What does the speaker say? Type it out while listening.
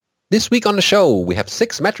This week on the show, we have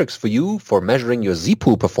 6 metrics for you for measuring your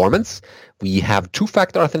zpool performance. We have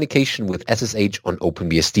two-factor authentication with SSH on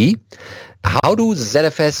OpenBSD. How do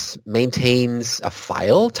ZFS maintains a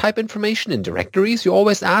file type information in directories, you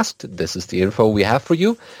always asked? This is the info we have for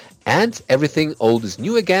you. And everything old is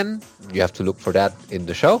new again. You have to look for that in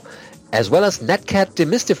the show. As well as Netcat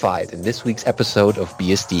Demystified in this week's episode of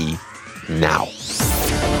BSD Now.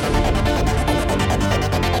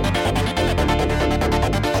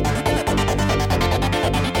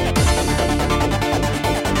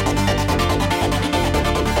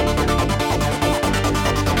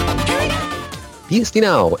 BSD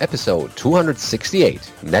Now, episode 268,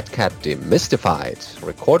 Netcat Demystified,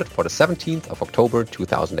 recorded for the 17th of October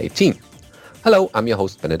 2018. Hello, I'm your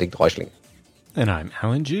host, Benedikt Reuschling. And I'm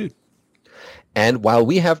Alan Jude. And while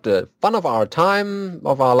we have the fun of our time,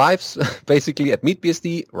 of our lives, basically at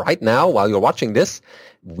MeetBSD right now, while you're watching this,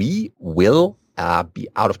 we will be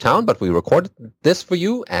out of town, but we recorded this for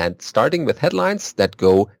you, and starting with headlines that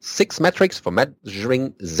go 6 metrics for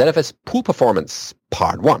measuring ZFS pool performance,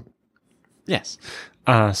 part 1. Yes.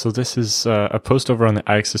 So this is a post over on the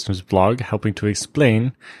IX Systems blog helping to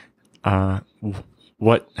explain how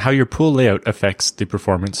your pool layout affects the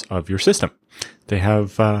performance of your system. They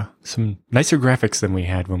have some nicer graphics than we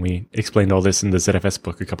had when we explained all this in the ZFS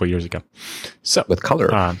book a couple years ago. So with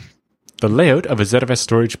color. The layout of a ZFS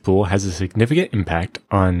storage pool has a significant impact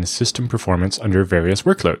on system performance under various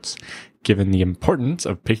workloads. Given the importance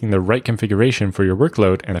of picking the right configuration for your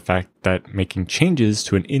workload and the fact that making changes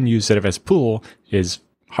to an in-use ZFS pool is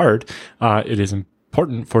hard, it is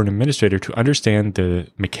important for an administrator to understand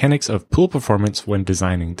the mechanics of pool performance when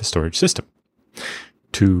designing the storage system.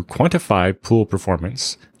 To quantify pool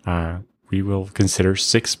performance, we will consider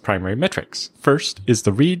 6 primary metrics. First is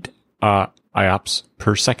the read IOPS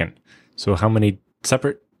per second. So how many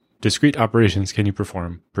separate discrete operations can you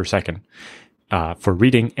perform per second? For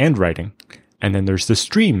reading and writing. And then there's the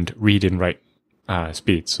streamed read and write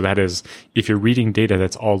speed. So that is, if you're reading data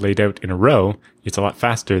that's all laid out in a row, it's a lot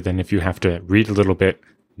faster than if you have to read a little bit,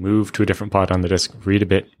 move to a different spot on the disk, read a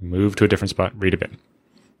bit, move to a different spot, read a bit.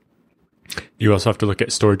 You also have to look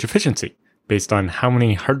at storage efficiency based on how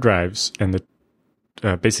many hard drives and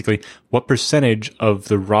basically what percentage of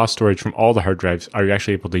the raw storage from all the hard drives are you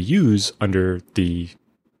actually able to use under the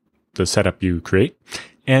setup you create.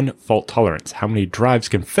 And fault tolerance, how many drives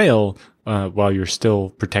can fail while you're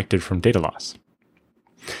still protected from data loss.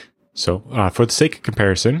 So for the sake of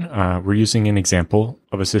comparison, we're using an example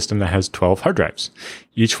of a system that has 12 hard drives.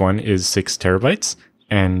 Each one is 6 terabytes,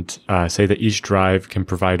 and say that each drive can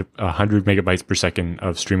provide 100 megabytes per second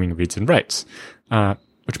of streaming reads and writes,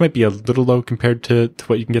 which might be a little low compared to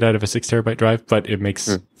what you can get out of a 6 terabyte drive, but it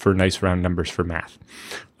makes for nice round numbers for math.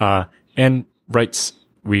 And writes,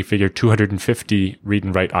 we figure 250 read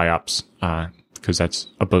and write IOPS, because that's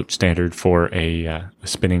about standard for a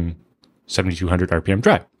spinning 7200 RPM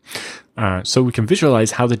drive. So we can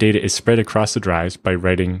visualize how the data is spread across the drives by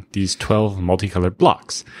writing these 12 multicolored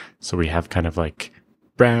blocks. So we have kind of like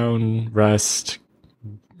brown, rust,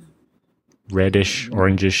 reddish,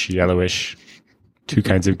 orangish, yellowish, 2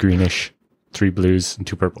 kinds of greenish, 3 blues, and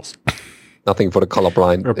 2 purples. Nothing for the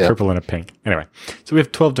colorblind. Or purple and a pink. Anyway, so we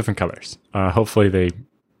have 12 different colors. Hopefully they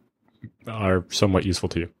are somewhat useful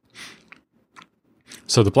to you.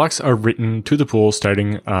 So the blocks are written to the pool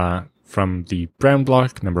starting from the brown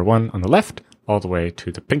block, number 1 on the left, all the way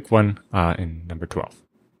to the pink one in number 12.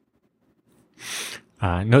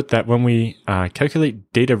 Note that when we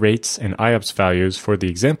calculate data rates and IOPS values for the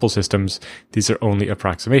example systems, these are only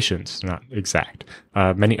approximations, not exact.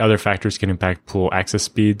 Many other factors can impact pool access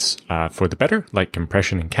speeds for the better, like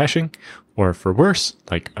compression and caching, or for worse,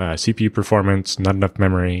 like CPU performance, not enough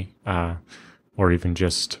memory, or even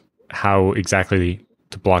just how exactly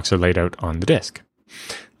the blocks are laid out on the disk.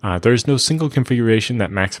 There is no single configuration that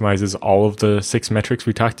maximizes all of the 6 metrics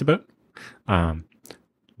we talked about.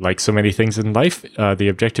 Like so many things in life, the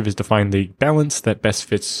objective is to find the balance that best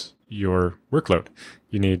fits your workload.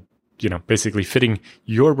 You need, basically fitting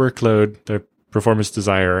your workload, the performance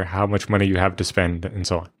desire, how much money you have to spend, and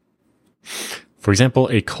so on. For example,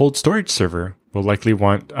 a cold storage server will likely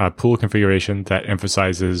want a pool configuration that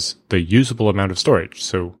emphasizes the usable amount of storage,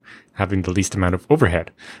 so having the least amount of overhead.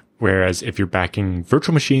 Whereas if you're backing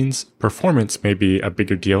virtual machines, performance may be a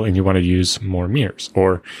bigger deal and you want to use more mirrors.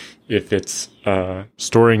 Or if it's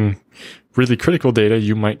storing really critical data,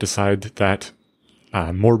 you might decide that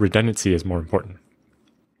more redundancy is more important.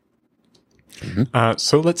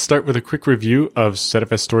 So let's start with a quick review of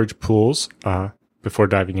ZFS storage pools before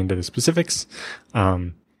diving into the specifics.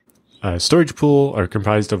 A storage pool are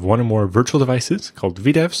comprised of one or more virtual devices called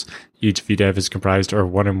VDEVs. Each VDEV is comprised of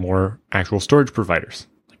one or more actual storage providers,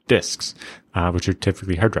 like disks, which are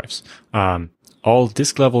typically hard drives. All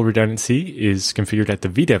disk level redundancy is configured at the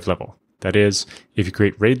VDEV level. That is, if you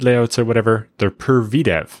create RAID layouts or whatever, they're per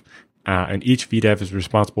VDEV. And each VDEV is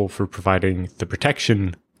responsible for providing the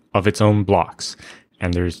protection of its own blocks.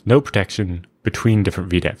 And there's no protection between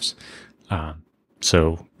different VDEVs.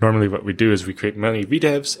 So normally what we do is we create many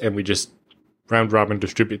VDEVs and we just round robin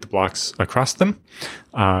distribute the blocks across them.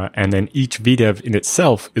 And then each VDEV in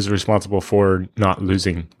itself is responsible for not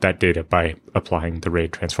losing that data by applying the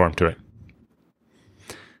RAID transform to it.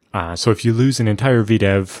 So if you lose an entire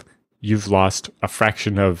VDEV, you've lost a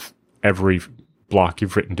fraction of every block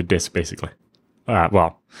you've written to disk, basically.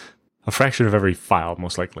 A fraction of every file,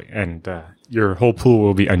 most likely. And your whole pool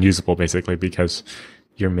will be unusable, basically, because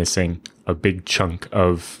you're missing a big chunk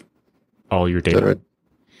of all your data.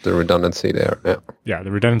 The redundancy there, yeah. Yeah,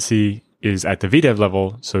 the redundancy is at the VDEV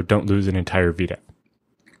level, so don't lose an entire VDEV.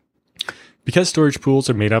 Because storage pools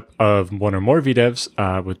are made up of one or more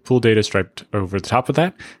VDEVs with pool data striped over the top of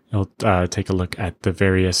that, I'll take a look at the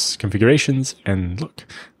various configurations and look.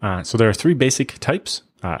 So there are three basic types,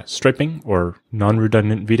 striping or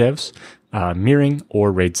non-redundant VDEVs, mirroring,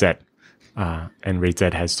 or RAID-Z. And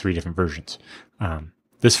RAID-Z has three different versions.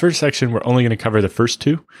 This first section, we're only going to cover the first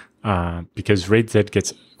two because RAID-Z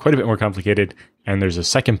gets quite a bit more complicated, and there's a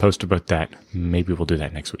second post about that. Maybe we'll do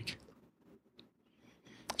that next week.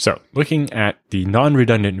 So, looking at the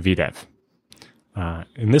non-redundant VDEV.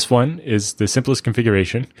 In this one is the simplest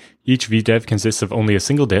configuration. Each VDEV consists of only a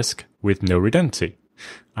single disk with no redundancy.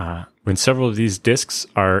 When several of these disks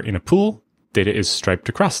are in a pool, data is striped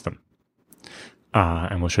across them.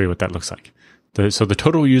 And we'll show you what that looks like. So the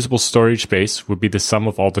total usable storage space would be the sum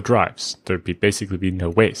of all the drives. There'd basically be no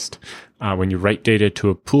waste. When you write data to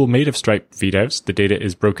a pool made of striped VDEVs, the data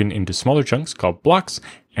is broken into smaller chunks called blocks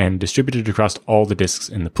and distributed across all the disks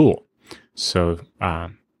in the pool. So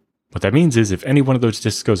what that means is if any one of those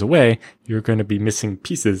disks goes away, you're going to be missing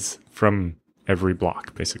pieces from every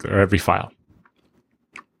block, basically, or every file.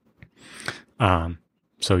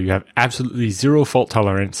 So you have absolutely zero fault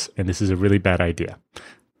tolerance, and this is a really bad idea.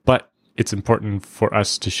 But it's important for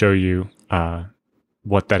us to show you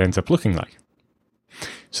what that ends up looking like.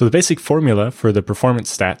 So the basic formula for the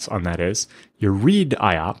performance stats on that is your read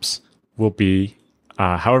IOPS will be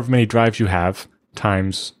however many drives you have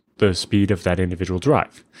times the speed of that individual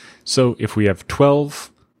drive. So if we have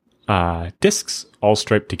 12 disks all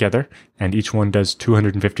striped together and each one does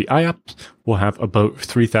 250 IOPS, we'll have about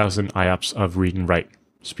 3,000 IOPS of read and write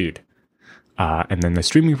speed. And then the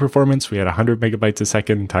streaming performance, we had 100 megabytes a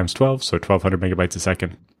second times 12, so 1,200 megabytes a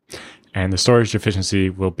second. And the storage efficiency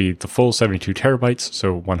will be the full 72 terabytes,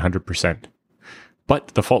 so 100%. But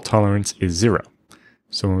the fault tolerance is 0.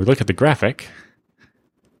 So when we look at the graphic,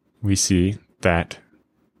 we see that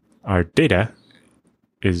our data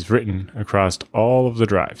is written across all of the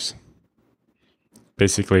drives.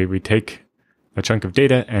 Basically, we take a chunk of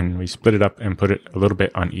data and we split it up and put it a little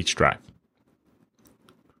bit on each drive.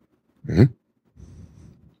 Mm-hmm.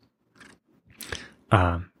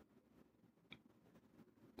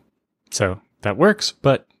 So that works,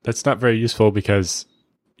 but that's not very useful because,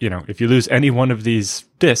 if you lose any one of these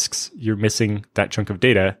disks, you're missing that chunk of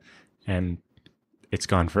data and it's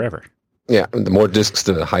gone forever. Yeah, the more disks,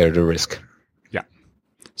 the higher the risk. Yeah.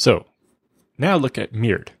 So now look at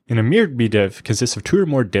mirrored. In a mirrored VDEV consists of two or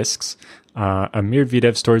more disks. A mirrored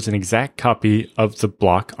VDEV stores an exact copy of the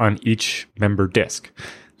block on each member disk.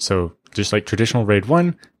 So just like traditional RAID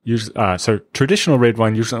 1, traditional RAID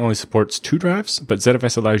 1 usually only supports 2 drives, but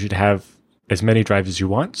ZFS allows you to have as many drives as you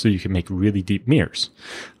want, so you can make really deep mirrors.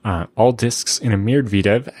 All disks in a mirrored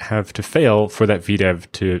VDEV have to fail for that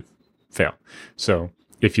VDEV to fail. So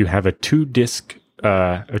if you have a two disc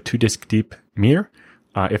deep mirror,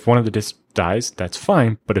 if one of the disks dies, that's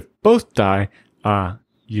fine. But if both die,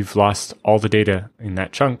 you've lost all the data in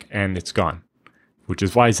that chunk and it's gone. Which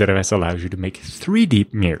is why ZFS allows you to make 3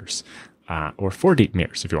 deep mirrors, or 4 deep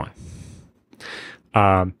mirrors if you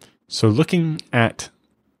want. So looking at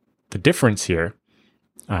the difference here,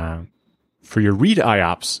 for your read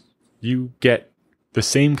IOPS, you get the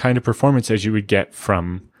same kind of performance as you would get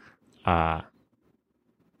from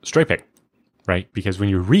striping, right? Because when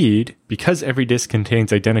you read, because every disk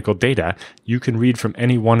contains identical data, you can read from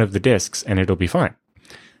any one of the disks and it'll be fine.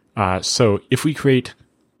 So if we create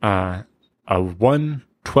a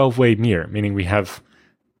 12-way mirror, meaning we have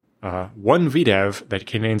one VDEV that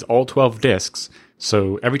contains all 12 disks.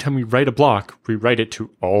 So every time we write a block, we write it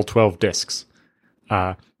to all 12 disks,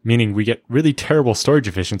 meaning we get really terrible storage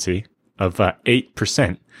efficiency of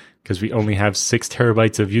 8% because we only have 6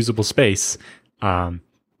 terabytes of usable space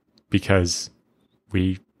because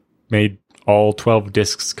we made all 12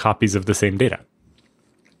 disks copies of the same data.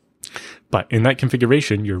 But in that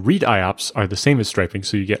configuration, your read IOPS are the same as striping,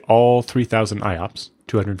 so you get all 3,000 IOPS,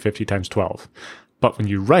 250 times 12. But when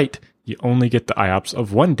you write, you only get the IOPS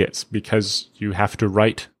of one disk because you have to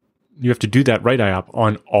do that write IOP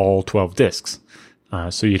on all 12 disks.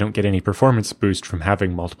 So you don't get any performance boost from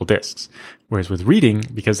having multiple disks. Whereas with reading,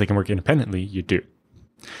 because they can work independently, you do.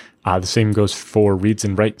 The same goes for reads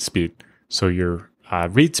and write speed. So your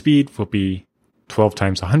read speed will be 12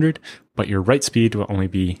 times 100, but your write speed will only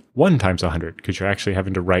be 1 times 100 because you're actually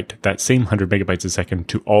having to write that same 100 megabytes a second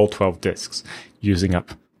to all 12 disks, using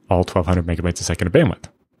up all 1200 megabytes a second of bandwidth.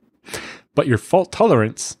 But your fault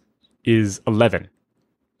tolerance is 11.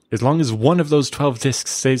 As long as one of those 12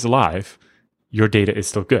 disks stays alive, your data is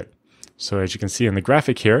still good. So as you can see in the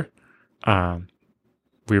graphic here,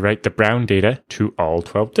 we write the brown data to all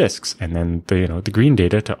 12 disks, and then the green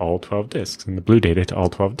data to all 12 disks, and the blue data to all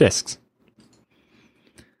 12 disks.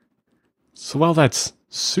 So while that's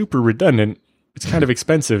super redundant, it's kind of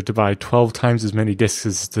expensive to buy 12 times as many disks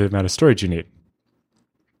as the amount of storage you need.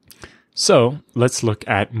 So let's look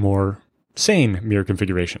at more sane mirror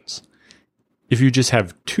configurations. If you just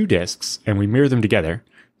have 2 disks and we mirror them together,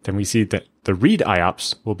 then we see that the read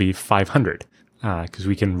IOPS will be 500 because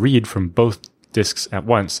we can read from both disks at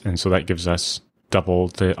once, and so that gives us double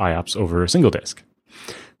the IOPS over a single disk.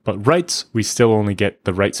 But writes, we still only get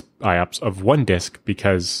the writes IOPS of one disk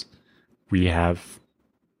because we have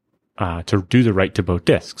to do the write to both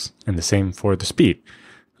disks, and the same for the speed.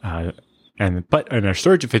 And our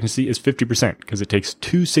storage efficiency is 50% because it takes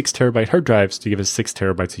 2 6 terabyte hard drives to give us 6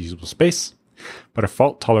 terabytes of usable space. But our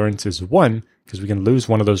fault tolerance is 1 because we can lose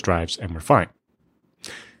one of those drives and we're fine.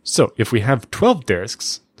 So if we have 12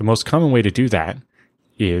 disks, the most common way to do that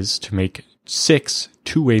is to make 6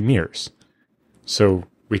 two-way mirrors. So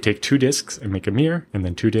we take 2 disks and make a mirror, and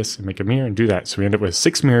then 2 disks and make a mirror, and do that. So we end up with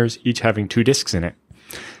 6 mirrors, each having 2 disks in it.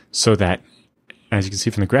 So that, as you can see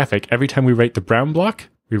from the graphic, every time we write the brown block,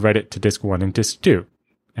 we write it to disk 1 and disk 2.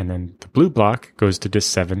 And then the blue block goes to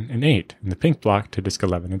disk 7 and 8, and the pink block to disk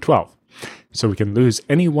 11 and 12. So we can lose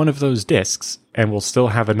any one of those disks, and we'll still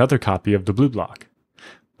have another copy of the blue block.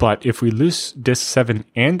 But if we lose disk 7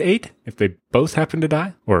 and 8, if they both happen to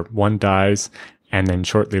die, or one dies, and then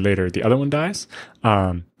shortly later the other one dies,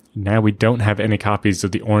 now we don't have any copies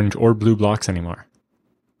of the orange or blue blocks anymore.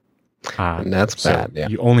 And that's bad, yeah.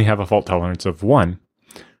 You only have a fault tolerance of 1.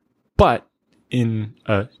 But in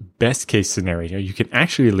a best case scenario, you can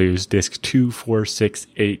actually lose disk 2, 4, 6,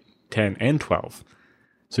 8, 10, and 12.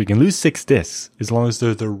 So you can lose 6 disks as long as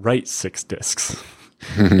they're the right 6 disks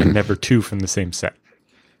and never 2 from the same set.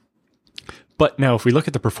 But now if we look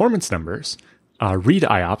at the performance numbers, read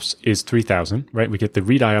IOPS is 3,000, right? We get the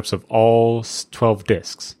read IOPS of all 12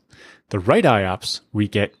 disks. The write IOPS, we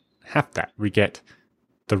get half that. We get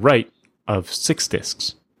the write of 6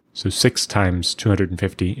 disks. So 6 times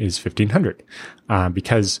 250 is 1,500.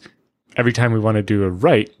 Because every time we want to do a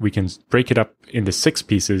write, we can break it up into 6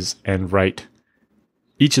 pieces and write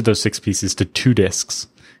each of those 6 pieces to 2 disks,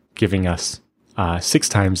 giving us 6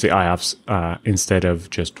 times the IOPS instead of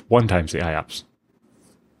just 1 times the IOPS.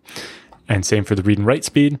 And same for the read and write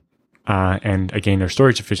speed. And again, our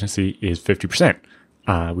storage efficiency is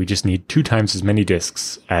 50%. We just need 2 times as many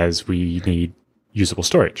disks as we need usable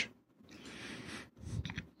storage.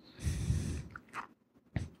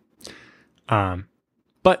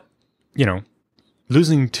 But,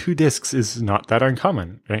 losing 2 disks is not that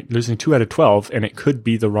uncommon, right? Losing 2 out of 12, and it could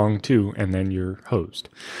be the wrong 2, and then you're hosed.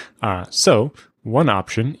 So one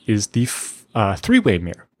option is the 3-way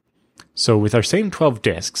mirror. So with our same 12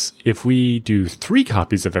 disks, if we do 3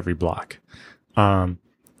 copies of every block,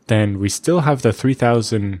 then we still have the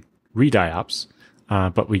 3,000 read IOPS,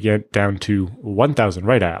 but we get down to 1,000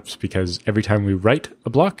 write IOPS because every time we write a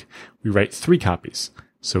block, we write 3 copies.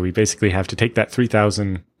 So we basically have to take that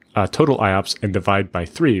 3,000 total IOPS and divide by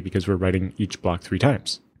 3 because we're writing each block 3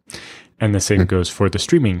 times. And the same goes for the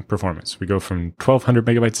streaming performance. We go from 1,200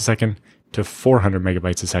 megabytes a second to 400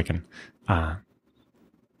 megabytes a second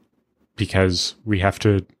because we have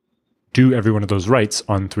to do every one of those writes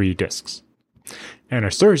on 3 disks. And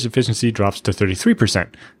our storage efficiency drops to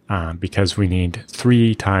 33% because we need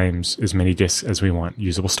 3 times as many disks as we want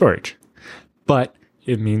usable storage. But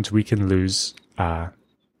it means we can lose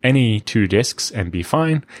any 2 disks and be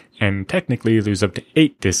fine, and technically lose up to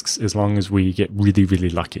 8 disks as long as we get really, really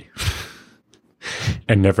lucky.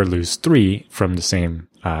 And never lose 3 from the same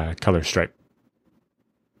color stripe.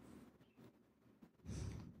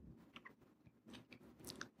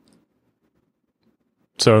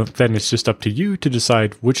 So then it's just up to you to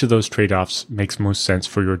decide which of those trade-offs makes most sense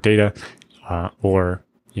for your data, or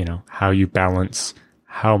how you balance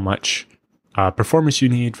how much performance you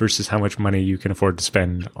need versus how much money you can afford to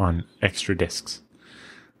spend on extra disks.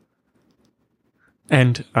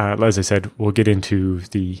 And as I said, we'll get into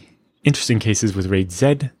the interesting cases with RAID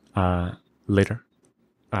Z later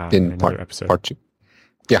in another episode. Part 2.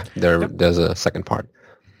 Yeah, there's a second part.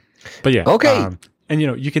 But yeah, okay. And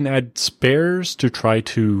you can add spares to try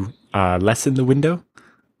to lessen the window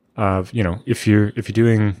of if you're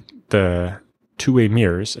doing the two-way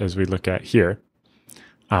mirrors as we look at here,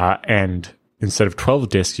 and instead of 12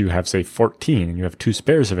 disks you have say 14, and you have 2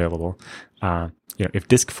 spares available. If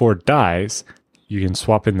disk 4 dies, you can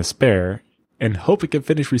swap in the spare and hope it can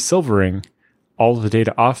finish resilvering all of the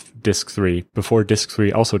data off disk 3 before disk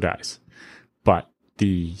 3 also dies. But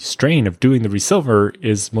the strain of doing the resilver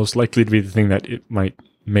is most likely to be the thing that it might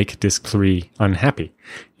make disk 3 unhappy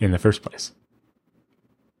in the first place.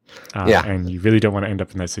 And you really don't want to end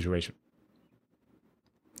up in that situation.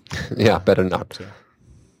 Yeah, better not. So.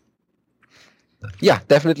 Yeah,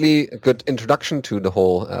 definitely a good introduction to the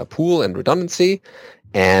whole pool and redundancy.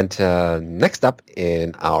 And next up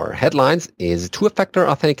in our headlines is two-factor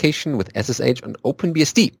authentication with SSH on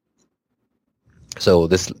OpenBSD. So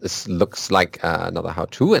this looks like another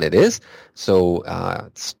how-to, and it is. So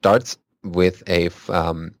it starts with a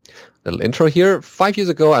little intro here. 5 years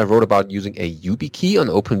ago, I wrote about using a YubiKey on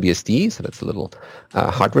OpenBSD. So that's a little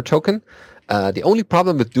hardware token. The only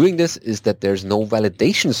problem with doing this is that there's no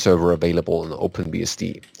validation server available on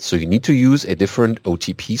OpenBSD. So you need to use a different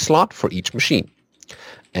OTP slot for each machine.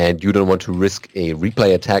 And you don't want to risk a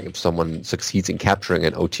replay attack if someone succeeds in capturing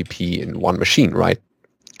an OTP in one machine, right?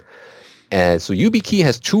 So YubiKey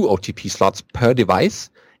has 2 OTP slots per device.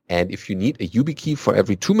 And if you need a YubiKey for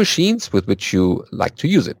every 2 machines with which you like to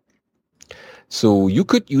use it. So you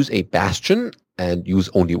could use a Bastion and use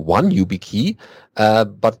only 1 YubiKey,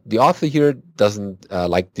 but the author here doesn't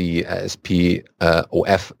like the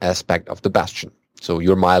SPOF aspect of the Bastion. So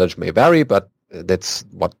your mileage may vary, but that's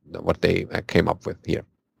what they came up with here.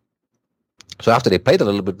 So after they played a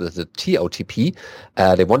little bit with the TOTP,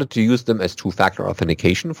 they wanted to use them as two-factor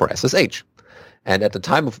authentication for SSH. And at the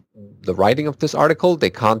time of the writing of this article,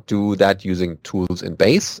 they can't do that using tools in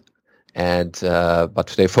base. And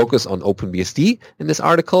but they focus on OpenBSD in this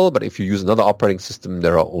article. But if you use another operating system,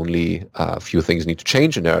 there are only a few things you need to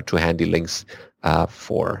change, and there are 2 handy links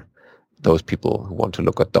for those people who want to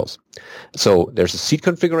look at those. So there's a seed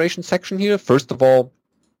configuration section here. First of all,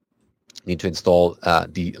 you need to install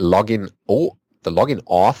the login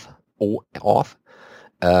auth,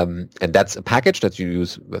 and that's a package that you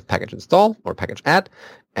use with package install or package add.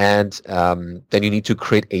 And then you need to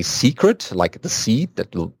create a secret, like the seed,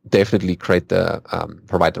 that will definitely create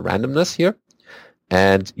provide the randomness here.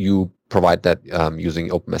 And you provide that using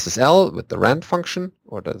OpenSSL with the rand function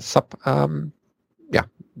or the sub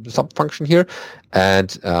function here,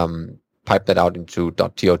 and pipe that out into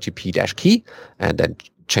 .totp-key, and then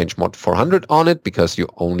change mod 400 on it, because you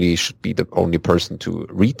only should be the only person to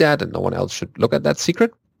read that and no one else should look at that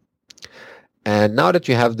secret. And now that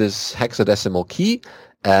you have this hexadecimal key,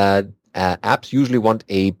 apps usually want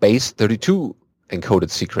a base 32 encoded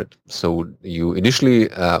secret. So you initially,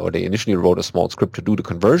 they initially wrote a small script to do the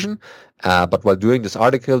conversion, but while doing this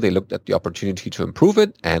article, they looked at the opportunity to improve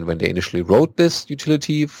it. And when they initially wrote this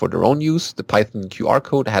utility for their own use, the Python QR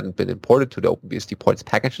code hadn't been imported to the OpenBSD ports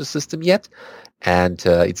packages system yet. And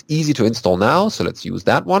it's easy to install now, so let's use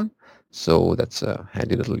that one. So that's a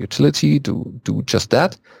handy little utility to do just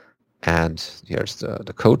that. And here's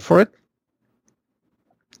the code for it.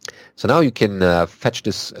 So now you can fetch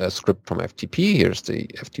this script from FTP. Here's the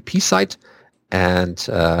FTP site, and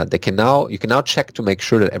you can now check to make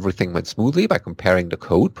sure that everything went smoothly by comparing the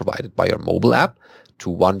code provided by your mobile app to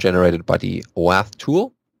one generated by the OAuth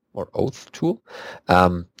tool or Oath tool.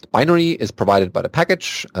 The binary is provided by the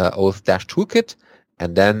package Oath-toolkit,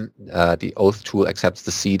 and then the Oath tool accepts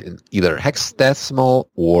the seed in either hexadecimal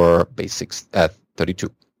or base 32.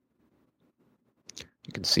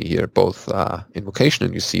 You can see here both invocation,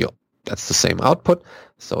 and you see that's the same output.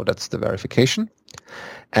 So that's the verification.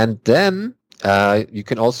 And then you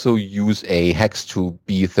can also use a hex to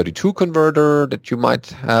B32 converter that you might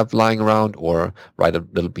have lying around, or write a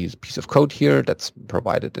little piece of code here that's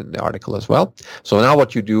provided in the article as well. So now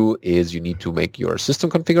what you do is you need to make your system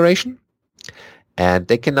configuration. And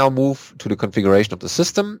they can now move to the configuration of the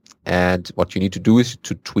system. And what you need to do is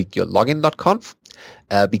to tweak your login.conf.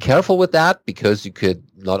 Be careful with that, because you could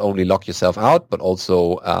not only lock yourself out, but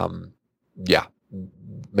also,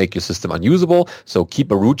 make your system unusable. So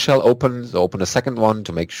keep a root shell open, so open a second one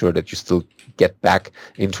to make sure that you still get back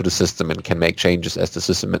into the system and can make changes as the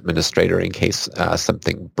system administrator in case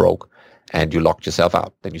something broke and you locked yourself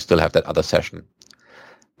out. Then you still have that other session.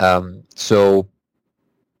 So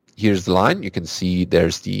here's the line. You can see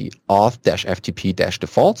there's the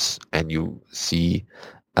auth-ftp-defaults, and you see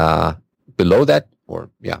below that,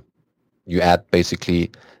 you add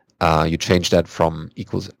basically, you change that from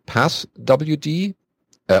equals passwd,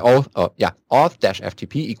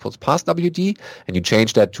 auth-ftp equals passwd, and you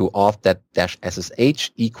change that to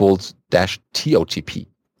auth-ssh equals -totp.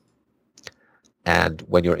 And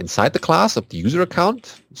when you're inside the class of the user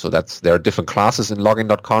account, so there are different classes in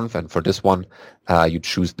login.conf, and for this one, you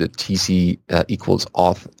choose the tc equals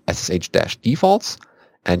auth ssh-defaults.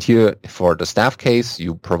 And here, for the staff case,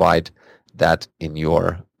 you provide that in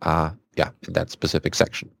your in that specific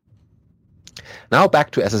section. Now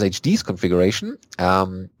back to SSHD's configuration.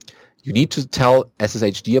 You need to tell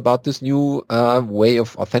SSHD about this new way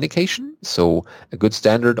of authentication. So a good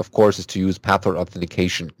standard, of course, is to use password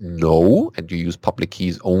authentication no, and you use public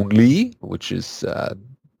keys only, which is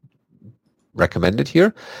recommended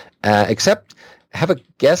here. Except, have a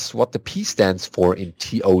guess what the P stands for in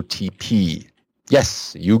TOTP.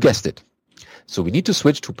 Yes, you guessed it. So we need to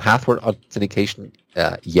switch to password authentication,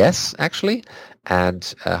 yes, actually.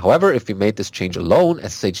 And however, if we made this change alone,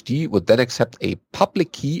 SSHD would then accept a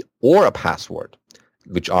public key or a password,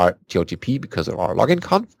 which are TOTP because of our login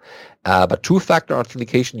conf. But two-factor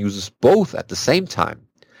authentication uses both at the same time.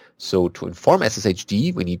 So to inform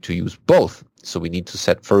SSHD, we need to use both. So we need to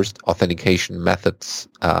set first authentication methods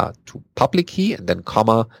to public key and then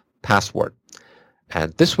comma password.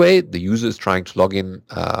 And this way, the user is trying to log in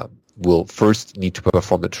will first need to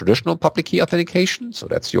perform the traditional public key authentication. So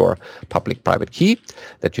that's your public-private key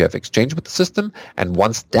that you have exchanged with the system. And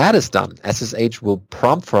once that is done, SSH will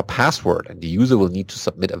prompt for a password, and the user will need to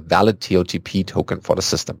submit a valid TOTP token for the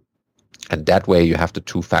system. And that way you have the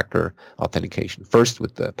two-factor authentication, first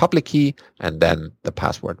with the public key and then the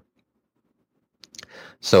password.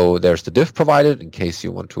 So there's the diff provided in case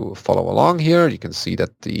you want to follow along here. You can see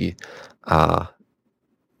that the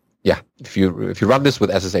if you run this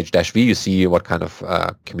with SSH-v, you see what kind of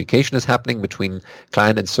communication is happening between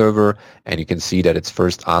client and server, and you can see that it's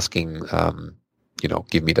first asking,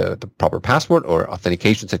 give me the proper password, or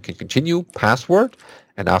authentications that can continue, password,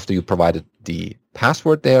 and after you provided the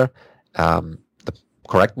password there, the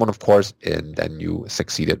correct one, of course, and then you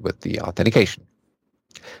succeeded with the authentication.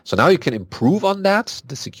 So now you can improve on that,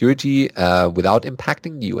 the security, without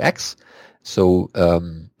impacting the UX. So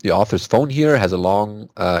the author's phone here has a long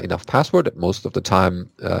enough password that most of the time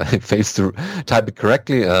it fails to type it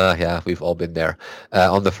correctly. We've all been there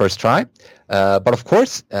on the first try. But of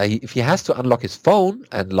course, if he has to unlock his phone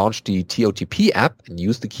and launch the TOTP app and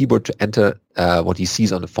use the keyboard to enter what he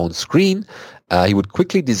sees on the phone screen, he would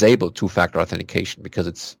quickly disable two-factor authentication because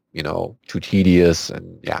it's too tedious.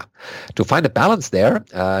 And to find a balance there,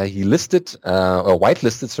 he listed or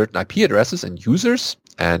whitelisted certain IP addresses and users.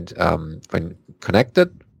 And when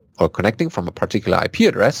connecting from a particular IP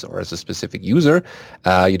address or as a specific user,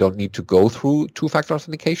 you don't need to go through two-factor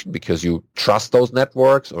authentication because you trust those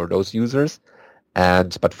networks or those users.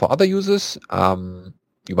 But for other users,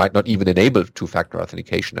 you might not even enable two-factor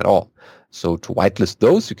authentication at all. So to whitelist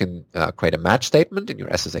those, you can create a match statement in your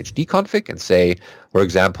SSHD config and say, for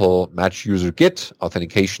example, match user git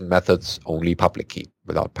authentication methods only public key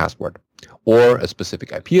without password. Or a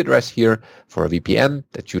specific IP address here for a VPN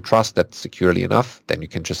that you trust that's securely enough, then you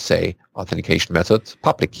can just say authentication methods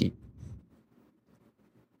public key.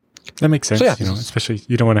 That makes sense. So, especially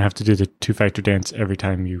you don't want to have to do the two-factor dance every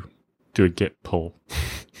time you do a git pull.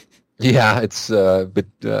 Yeah, it's a bit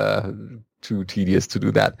too tedious to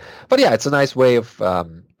do that. But it's a nice way of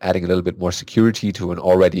adding a little bit more security to an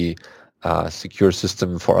already secure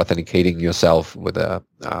system for authenticating yourself with a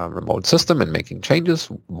remote system and making changes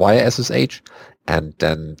via SSH, and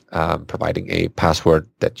then providing a password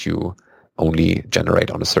that you only generate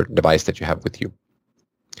on a certain device that you have with you.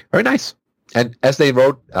 Very nice. And as they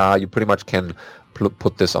wrote, you pretty much can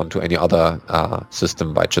put this onto any other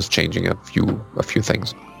system by just changing a few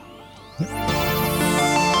things.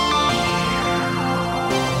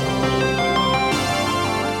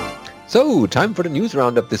 So, time for the news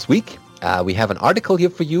roundup this week. We have an article here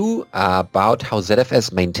for you about how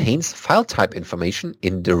ZFS maintains file type information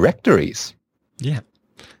in directories. Yeah.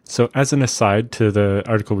 So as an aside to the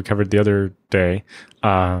article we covered the other day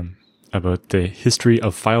about the history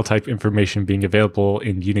of file type information being available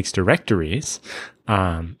in Unix directories,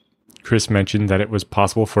 Chris mentioned that it was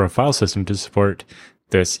possible for a file system to support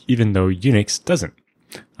this even though Unix doesn't.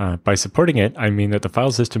 By supporting it, I mean that the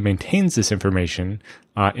file system maintains this information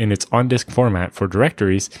in its on-disk format for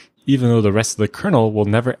directories, even though the rest of the kernel will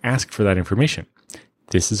never ask for that information.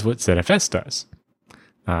 This is what ZFS does.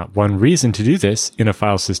 One reason to do this in a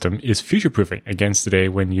file system is future-proofing against the day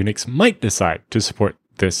when Unix might decide to support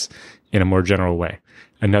this in a more general way.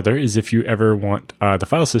 Another is if you ever want the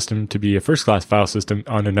file system to be a first-class file system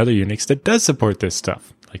on another Unix that does support this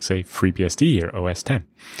stuff, like say FreeBSD or OS X.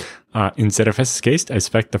 In ZFS's case, I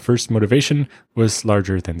suspect the first motivation was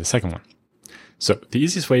larger than the second one. So the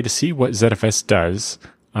easiest way to see what ZFS does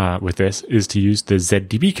with this is to use the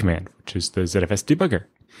ZDB command, which is the ZFS debugger.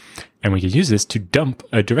 And we can use this to dump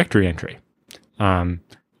a directory entry. I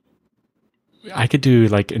could do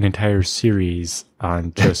like an entire series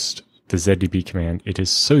on just the ZDB command. It is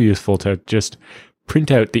so useful to just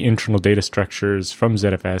print out the internal data structures from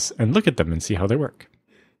ZFS and look at them and see how they work.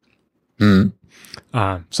 It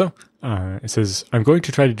says, I'm going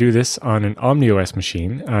to try to do this on an OmniOS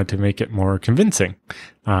machine to make it more convincing.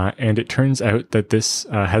 And it turns out that this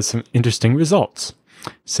has some interesting results.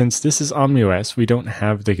 Since this is OmniOS, we don't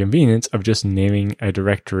have the convenience of just naming a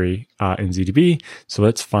directory in ZDB. So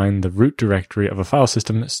let's find the root directory of a file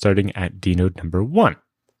system starting at dnode number 1.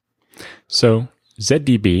 So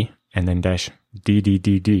ZDB and then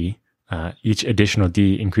 -DDDD, each additional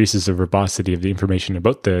D increases the verbosity of the information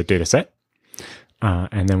about the dataset.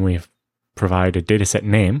 And then we provide a dataset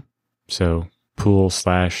name. So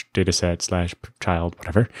pool/dataset/child,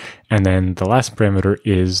 whatever. And then the last parameter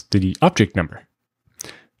is the object number.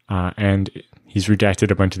 And he's redacted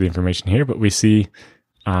a bunch of the information here, but we see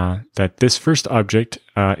that this first object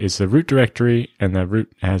is the root directory, and the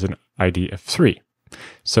root has an ID of 3.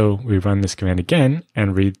 So we run this command again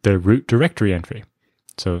and read the root directory entry.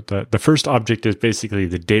 So the first object is basically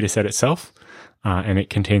the dataset itself, and it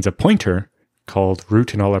contains a pointer called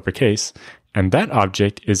root in all uppercase, and that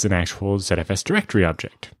object is an actual ZFS directory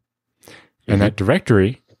object. And that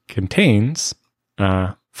directory contains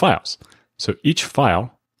files. So each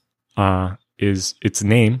file is its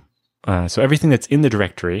name. So everything that's in the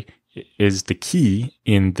directory is the key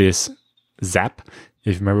in this ZAP.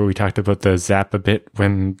 If you remember, we talked about the ZAP a bit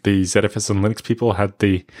when the ZFS and Linux people had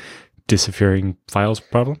the disappearing files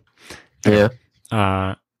problem. Yeah.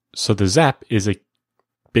 So the ZAP is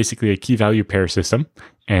basically a key value pair system,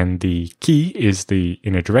 and the key is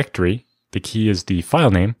in a directory. The key is the file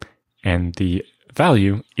name, and the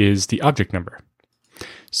value is the object number.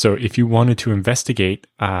 So if you wanted to investigate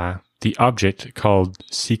the object called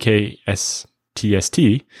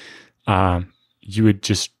CKSTST, you would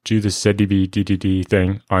just do the ZDB DDD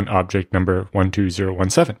thing on object number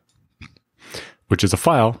 12017, which is a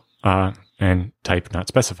file and type not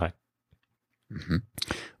specified.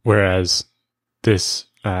 Whereas this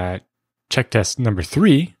check test number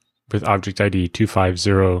 3 with object ID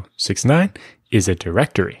 25069 is a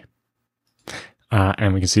directory.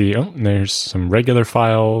 And we can see, there's some regular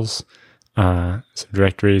files, some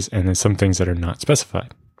directories, and then some things that are not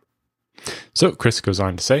specified. So Chris goes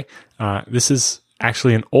on to say, this is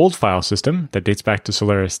actually an old file system that dates back to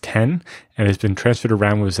Solaris 10 and has been transferred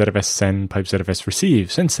around with ZFS send, pipe ZFS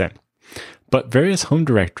receive since then. But various home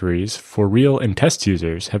directories for real and test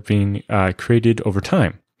users have been created over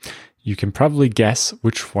time. You can probably guess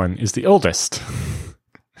which one is the oldest.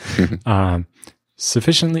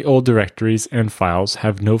 Sufficiently old directories and files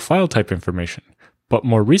have no file type information, but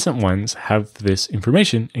more recent ones have this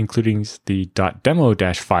information, including the .demo-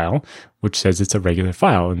 file, which says it's a regular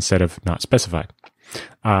file instead of not specified,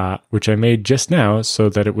 which I made just now so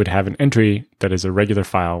that it would have an entry that is a regular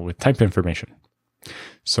file with type information.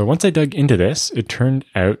 So once I dug into this, it turned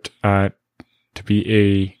out to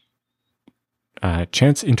be a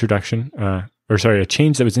change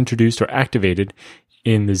that was introduced or activated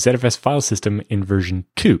in the ZFS file system in version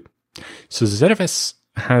 2. So ZFS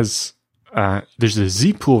has, there's a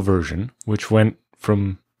zpool version, which went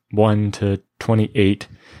from 1 to 28,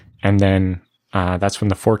 and then that's when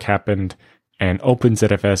the fork happened, and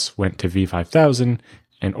OpenZFS went to V5000,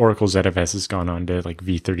 and Oracle ZFS has gone on to like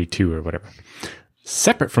V32 or whatever.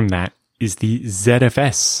 Separate from that is the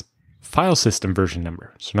ZFS file system version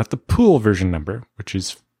number. So not the pool version number, which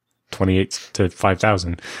is 28 to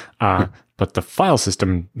 5000, but the file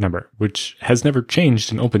system number, which has never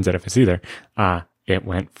changed in OpenZFS either. It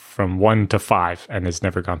went from 1 to 5 and has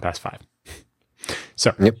never gone past 5.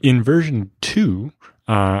 So in version 2,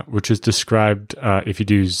 which is described if you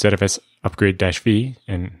do ZFS upgrade-v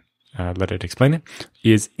and let it explain it,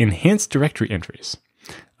 is enhanced directory entries.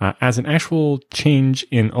 As an actual change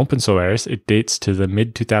in OpenSolaris, it dates to the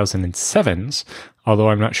mid-2007s, although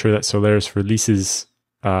I'm not sure that Solaris releases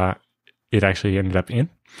it actually ended up in.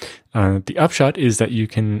 The upshot is that you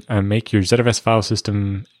can make your ZFS file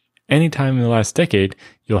system anytime in the last decade.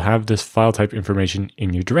 You'll have this file type information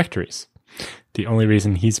in your directories. The only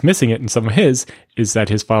reason he's missing it in some of his is that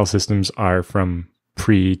his file systems are from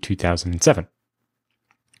pre-2007.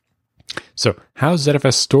 So how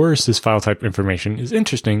ZFS stores this file type information is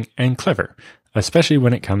interesting and clever, especially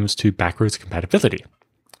when it comes to backwards compatibility.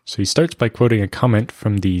 So he starts by quoting a comment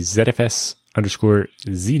from the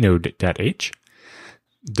ZFS_znode.h.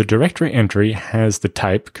 The directory entry has the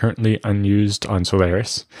type currently unused on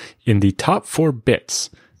Solaris in the top 4 bits,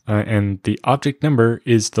 and the object number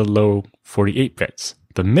is the low 48 bits.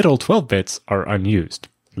 The middle 12 bits are unused,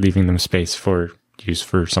 leaving them space for use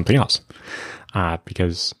for something else.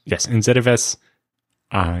 Because, yes, in ZFS,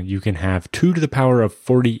 you can have 2 to the power of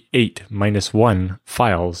 48 minus 1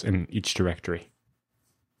 files in each directory.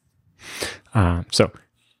 So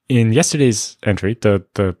in yesterday's entry,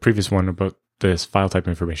 the previous one about this file type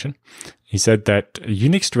information, he said that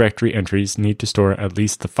Unix directory entries need to store at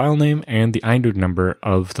least the file name and the inode number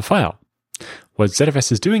of the file. What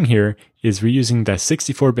ZFS is doing here is reusing the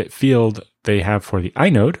 64-bit field they have for the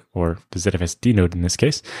inode, or the ZFS dnode in this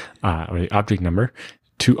case, or the object number,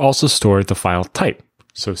 to also store the file type.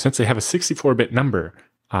 So since they have a 64-bit number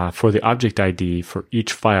for the object ID for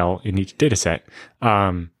each file in each dataset,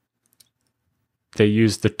 they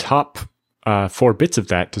use the top 4 bits of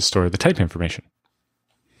that to store the type information.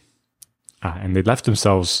 And they left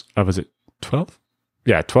themselves, was it 12?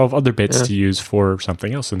 Yeah, 12 other bits to use for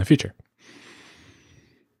something else in the future.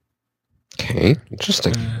 Okay,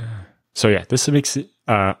 interesting. So yeah, this makes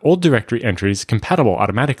old directory entries compatible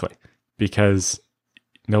automatically because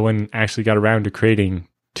no one actually got around to creating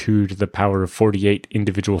 2 to the power of 48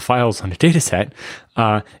 individual files on a dataset.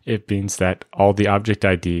 It means that all the object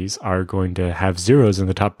IDs are going to have zeros in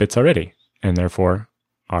the top bits already, and therefore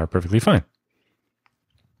are perfectly fine.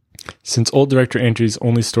 Since old directory entries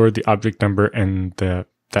only stored the object number and that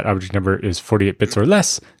object number is 48 bits or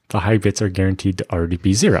less, the high bits are guaranteed to already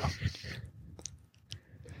be 0.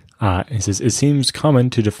 It says, it seems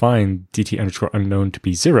common to define DT_unknown to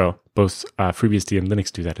be 0. Both FreeBSD and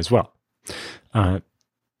Linux do that as well.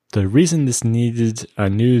 The reason this needed a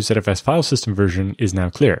new ZFS file system version is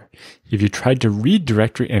now clear. If you tried to read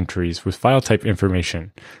directory entries with file type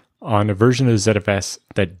information on a version of ZFS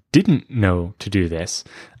that didn't know to do this,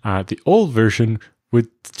 the old version would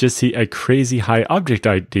just see a crazy high object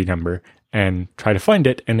ID number and try to find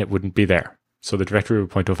it, and it wouldn't be there. So the directory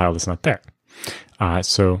would point to a file that's not there.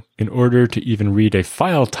 So in order to even read a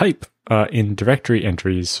file type in directory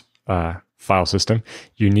entries file system,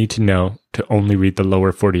 you need to know to only read the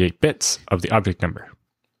lower 48 bits of the object number.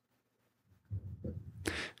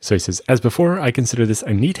 So he says, as before, I consider this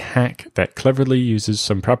a neat hack that cleverly uses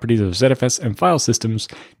some properties of ZFS and file systems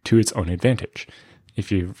to its own advantage.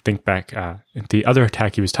 If you think back, the other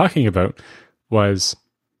attack he was talking about was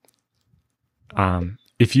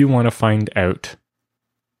if you want to find out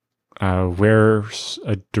where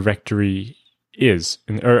a directory is,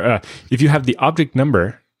 or if you have the object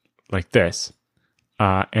number like this,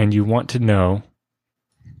 and you want to know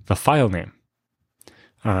the file name,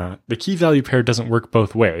 the key value pair doesn't work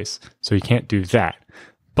both ways, so you can't do that.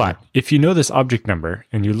 But if you know this object number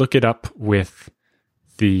and you look it up with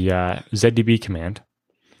the ZDB command,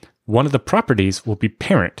 one of the properties will be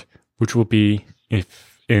parent, which will be,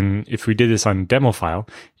 if we did this on demo file,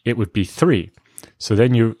 it would be 3. So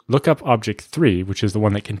then you look up object 3, which is the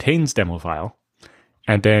one that contains demo file,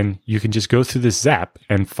 and then you can just go through this zap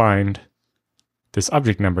and find this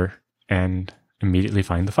object number and immediately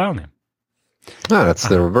find the file name. That's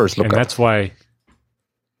the reverse lookup. And that's why,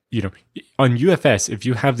 on UFS, if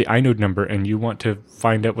you have the inode number and you want to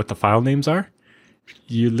find out what the file names are,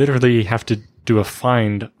 you literally have to do a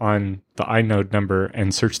find on the inode number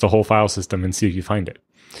and search the whole file system and see if you find it.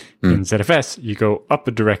 In ZFS, you go up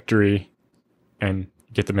a directory and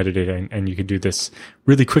get the metadata, and you can do this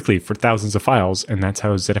really quickly for thousands of files, and that's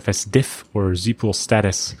how ZFS diff or zpool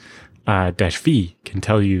status -v can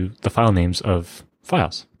tell you the file names of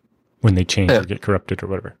files when they change or get corrupted or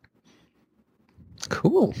whatever.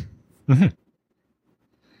 Cool.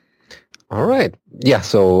 All right. Yeah,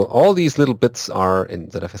 so all these little bits are in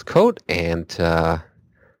ZFS code, and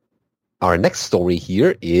our next story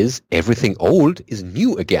here is everything old is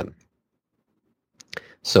new again.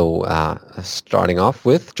 So starting off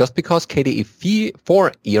with, just because KDE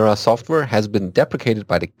 4 era software has been deprecated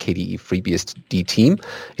by the KDE FreeBSD team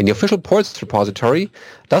in the official ports repository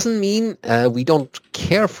doesn't mean we don't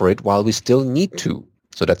care for it while we still need to.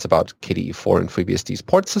 So that's about KDE 4 and FreeBSD's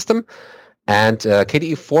port system. And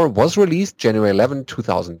KDE 4 was released January 11,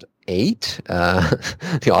 2008.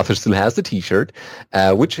 The author still has the t-shirt,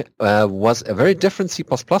 which was a very different C++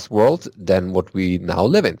 world than what we now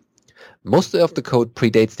live in. Most of the code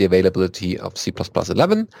predates the availability of C++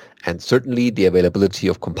 11 and certainly the availability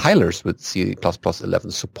of compilers with C++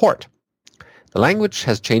 11 support. The language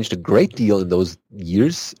has changed a great deal in those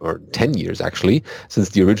years, or 10 years actually, since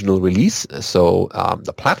the original release. So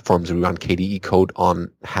the platforms we run KDE code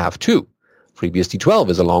on have too. FreeBSD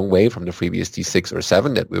 12 is a long way from the FreeBSD 6 or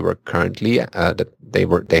 7 that we were currently that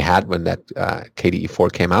they had when that KDE 4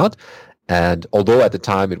 came out. And although at the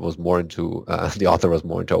time it was more into the author was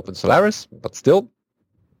more into Open Solaris, but still.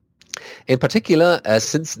 In particular,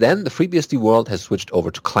 since then, the FreeBSD world has switched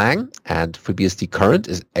over to Clang, and FreeBSD Current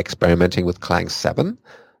is experimenting with Clang 7.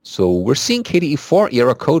 So we're seeing KDE 4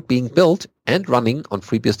 era code being built and running on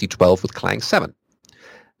FreeBSD 12 with Clang 7.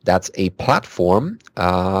 That's a platform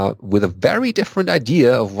with a very different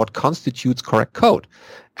idea of what constitutes correct code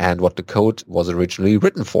and what the code was originally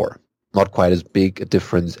written for. Not quite as big a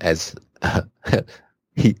difference as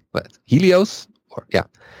Helios or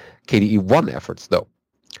KDE 1 efforts, though.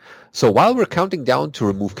 So while we're counting down to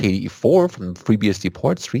remove KDE 4 from FreeBSD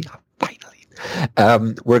port 3,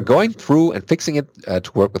 finally, we're going through and fixing it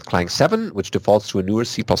to work with Clang 7, which defaults to a newer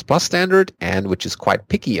C++ standard and which is quite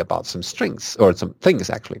picky about some strings, or some things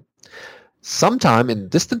actually. Sometime in the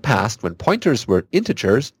distant past, when pointers were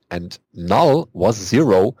integers and null was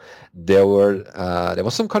 0, there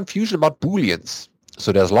was some confusion about booleans.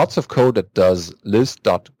 So there's lots of code that does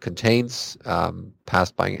list.contains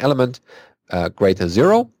passed by an element greater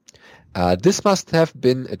 0. This must have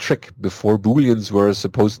been a trick before booleans were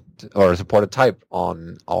supported type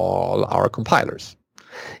on all our compilers.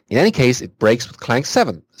 In any case, it breaks with Clang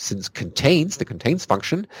 7, since the contains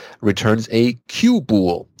function returns a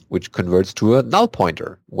qbool, which converts to a null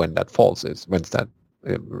pointer when that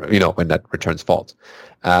returns false,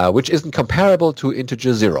 which isn't comparable to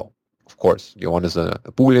integer 0. Of course, the one is a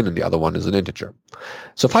boolean and the other one is an integer.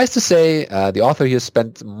 Suffice to say, the author here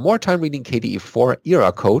spent more time reading KDE 4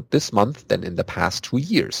 era code this month than in the past 2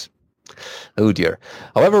 years. Oh dear.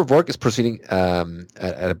 However, work is proceeding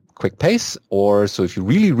at a quick pace, so if you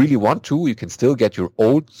really, really want to, you can still get your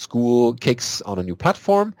old school kicks on a new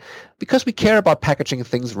platform, because we care about packaging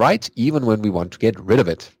things right, even when we want to get rid of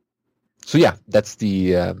it. So yeah, that's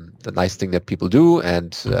the nice thing that people do,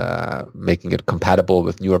 and making it compatible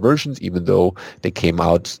with newer versions, even though they came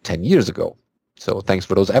out 10 years ago. So thanks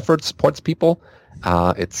for those efforts, supports people.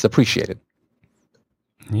 It's appreciated.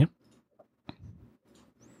 Yep.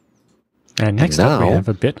 And next up, we have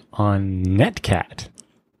a bit on Netcat.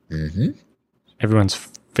 Mm-hmm. Everyone's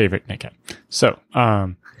favorite Netcat. So,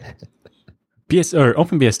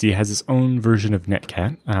 OpenBSD has its own version of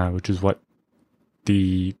Netcat, which is what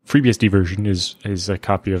the FreeBSD version is a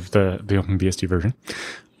copy of the OpenBSD version.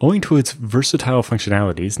 Owing to its versatile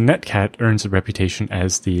functionalities, Netcat earns a reputation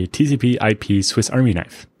as the TCP/IP Swiss Army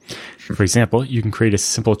knife. For example, you can create a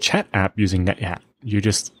simple chat app using Netcat. You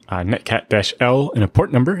just netcat-L in a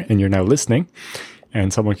port number, and you're now listening,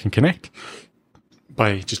 and someone can connect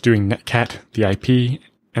by just doing netcat, the IP,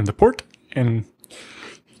 and the port, and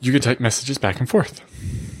you can type messages back and forth.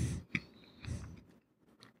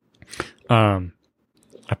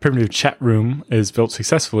 A primitive chat room is built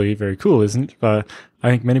successfully. Very cool, isn't it? But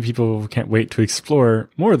I think many people can't wait to explore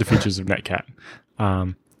more of the features of Netcat.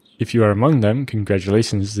 If you are among them,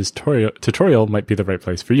 congratulations. This tutorial might be the right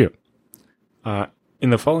place for you. In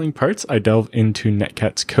the following parts, I delve into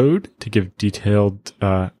Netcat's code to give detailed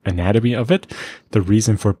anatomy of it, the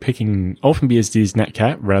reason for picking OpenBSD's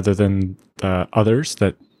Netcat rather than the others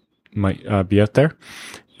that might be out there,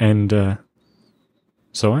 and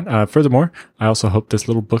so on. Furthermore, I also hope this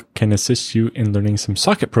little book can assist you in learning some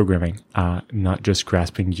socket programming, not just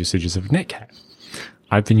grasping usages of Netcat.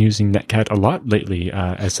 I've been using Netcat a lot lately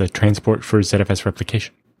as a transport for ZFS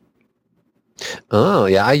replication. Oh,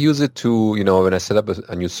 yeah, I use it to, when I set up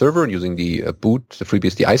a new server using the boot, the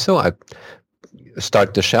FreeBSD ISO, I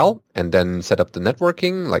start the shell and then set up the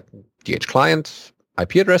networking, like DH client,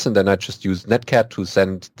 IP address, and then I just use Netcat to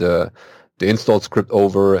send the install script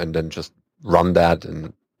over and then just run that,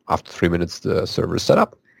 and after 3 minutes, the server is set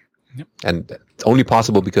up. Yep. And it's only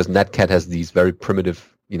possible because Netcat has these very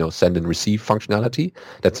primitive, send and receive functionality.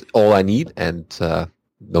 That's all I need, and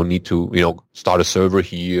no need to, start a server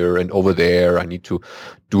here and over there. I need to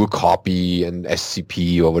do a copy and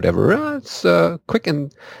SCP or whatever. It's a quick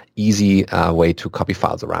and easy way to copy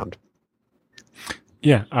files around.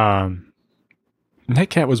 Yeah.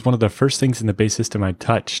 Netcat was one of the first things in the base system I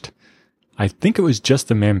touched. I think it was just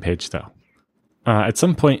the man page, though. At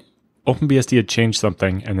some point, OpenBSD had changed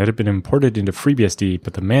something and that had been imported into FreeBSD,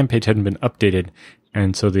 but the man page hadn't been updated.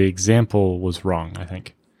 And so the example was wrong, I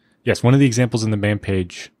think. Yes, one of the examples in the man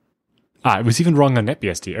page, it was even wrong on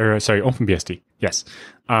OpenBSD. Yes.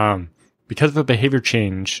 Because of a behavior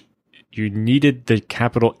change, you needed the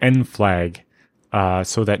capital N flag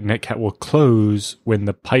so that Netcat will close when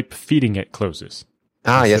the pipe feeding it closes.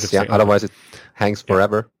 Yes, yeah. Otherwise it hangs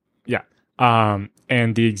forever. Yeah.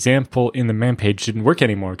 And the example in the man page didn't work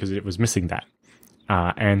anymore because it was missing that.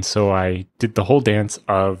 And so I did the whole dance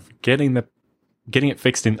of getting it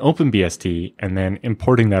fixed in OpenBSD and then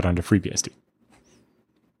importing that onto FreeBSD.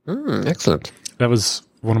 Excellent. That was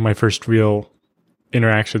one of my first real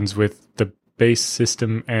interactions with the base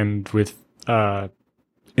system and with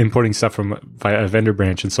importing stuff from via a vendor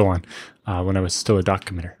branch and so on when I was still a doc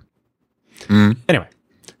committer. Anyway,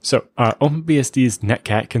 so OpenBSD's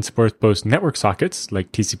Netcat can support both network sockets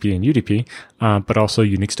like TCP and UDP, but also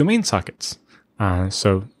Unix domain sockets.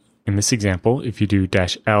 So in this example, if you do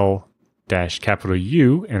 -L-U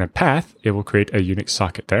and a path, it will create a Unix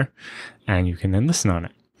socket there, and you can then listen on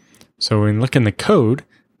it. So when looking at the code,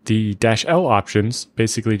 the -L options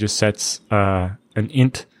basically just sets an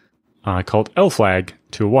int called L-flag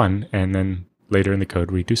to 1, and then later in the code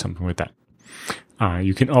we do something with that.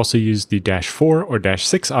 You can also use the -4 or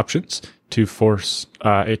 -6 options to force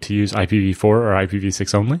it to use IPv4 or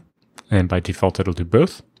IPv6 only, and by default it'll do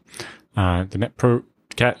both. The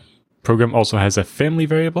Netcat program also has a family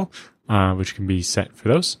variable, which can be set for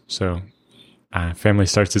those. So family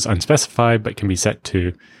starts as unspecified, but can be set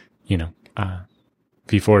to,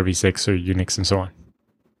 v4, v6, or Unix, and so on.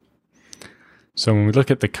 So when we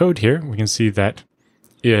look at the code here, we can see that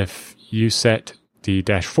if you set the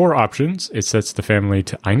 -4 options, it sets the family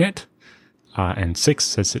to inet, and 6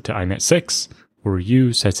 sets it to inet 6, or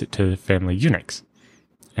U sets it to family Unix.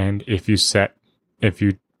 And if you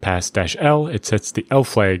pass -L, it sets the L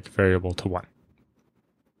flag variable to 1.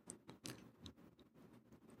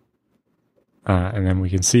 And then we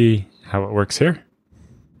can see how it works here.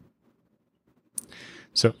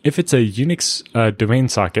 So if it's a Unix domain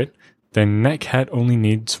socket, then Netcat only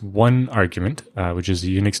needs one argument, which is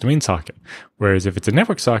the Unix domain socket. Whereas if it's a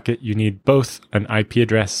network socket, you need both an IP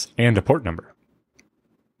address and a port number.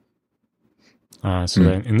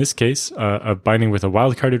 Then in this case, a binding with a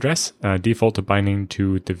wildcard address default to binding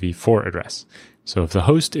to the v4 address. So if the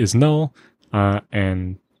host is null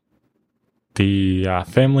and the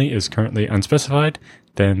family is currently unspecified,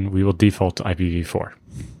 then we will default to IPv4.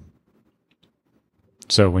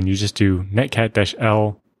 So when you just do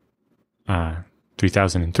netcat-l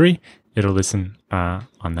 3003, it'll listen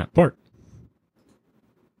on that port.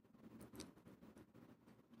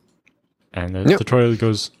 And the tutorial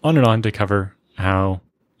goes on and on to cover how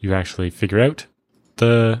you actually figure out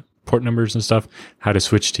the port numbers and stuff, how to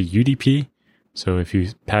switch to UDP. So if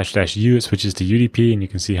you patch -U, it switches to UDP, and you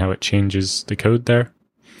can see how it changes the code there.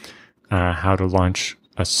 How to launch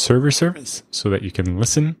a server service so that you can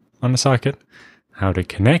listen on a socket. How to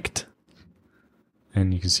connect.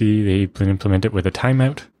 And you can see they've been implemented with a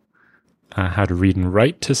timeout. How to read and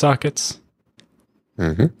write to sockets.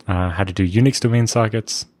 How to do Unix domain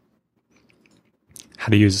sockets. How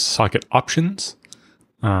to use socket options.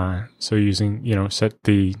 So using, set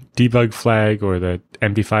the debug flag or the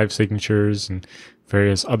MD5 signatures and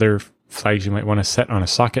various other flags you might want to set on a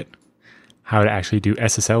socket. How to actually do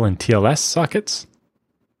SSL and TLS sockets.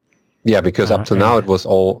 Yeah, because up to now it was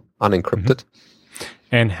all unencrypted.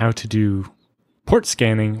 And how to do port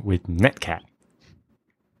scanning with Netcat.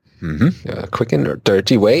 Quick and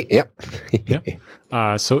dirty way. Yep.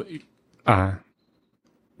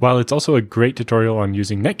 While it's also a great tutorial on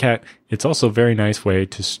using Netcat, it's also a very nice way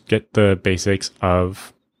to get the basics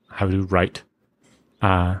of how to write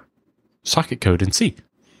socket code in C.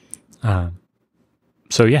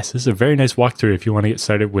 So yes, this is a very nice walkthrough if you want to get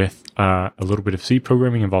started with a little bit of C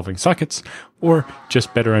programming involving sockets, or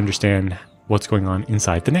just better understand what's going on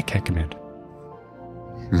inside the Netcat command.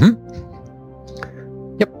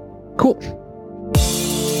 Yep. Cool.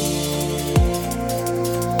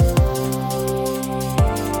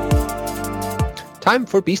 Time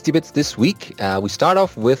for Beastie Bits this week. We start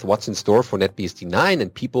off with what's in store for NetBSD 9,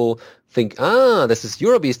 and people think, this is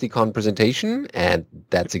your BSDCon presentation, and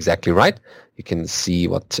that's exactly right. You can see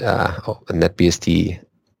what NetBSD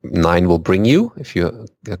 9 will bring you if you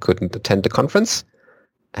couldn't attend the conference.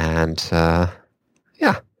 And it's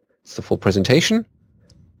the full presentation.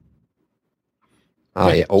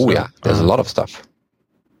 There's a lot of stuff.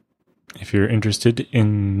 If you're interested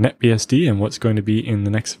in NetBSD and what's going to be in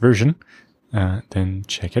the next version, then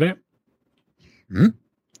check it out.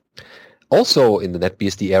 Also in the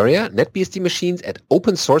NetBSD area, NetBSD machines at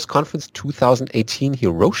Open Source Conference 2018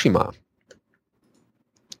 Hiroshima.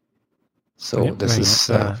 So this is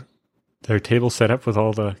their table set up with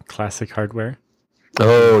all the classic hardware.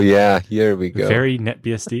 Oh yeah, here we go. Very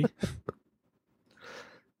NetBSD.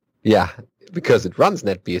 Yeah, because it runs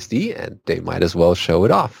NetBSD, and they might as well show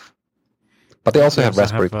it off. But they also have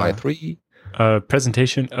Raspberry Pi 3. A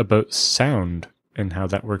presentation about sound and how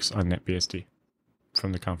that works on NetBSD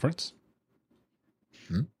from the conference.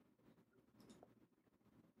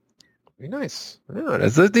 Very nice.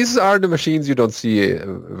 Yeah, these are the machines you don't see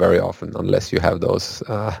very often unless you have those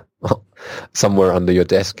somewhere under your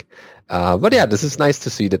desk. But yeah, this is nice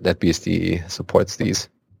to see that NetBSD supports these.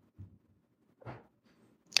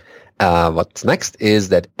 What's next is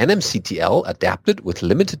that NMCTL adapted with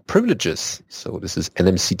limited privileges. So this is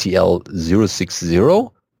NMCTL 060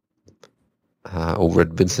 over at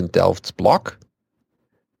Vincent Delft's blog.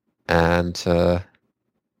 And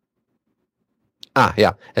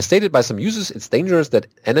as stated by some users, it's dangerous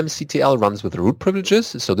that NMCTL runs with root privileges.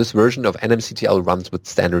 So this version of NMCTL runs with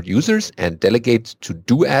standard users and delegates to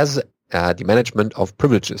DoAs the management of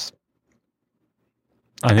privileges.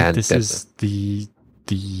 I think this is the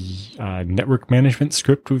network management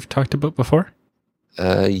script we've talked about before.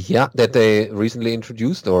 That they recently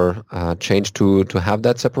introduced or changed to have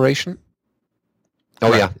that separation. Oh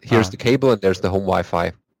right. Yeah, here's the cable and there's the home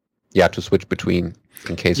Wi-Fi. Yeah, to switch between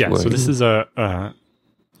in case. Yeah, so this is a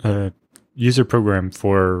user program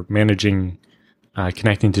for managing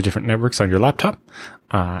connecting to different networks on your laptop.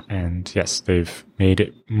 And yes, they've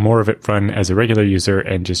made more of it run as a regular user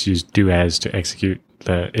and just use DoAs to execute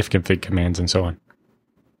the ifconfig commands and so on.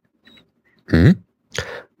 Mm-hmm.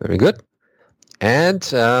 Very good. And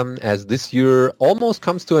as this year almost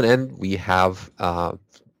comes to an end, we have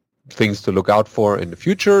things to look out for in the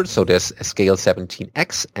future. So there's Scale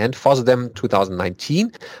 17X and FOSDEM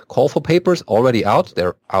 2019 call for papers already out.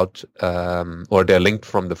 They're out or they're linked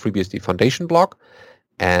from the FreeBSD Foundation blog.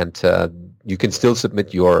 And you can still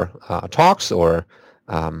submit your talks or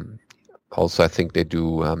also I think they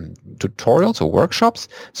do tutorials or workshops.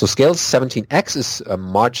 So Scale 17X is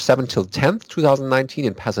March 7th till 10th, 2019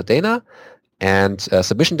 in Pasadena. And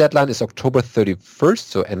submission deadline is October 31st,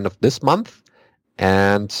 so end of this month.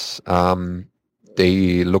 And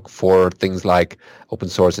they look for things like open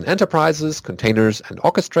source and enterprises, containers and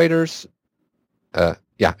orchestrators, as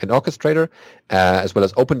well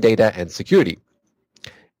as open data and security.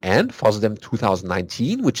 And FOSDEM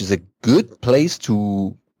 2019, which is a good place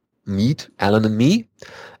to meet Alan and me.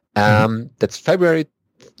 That's February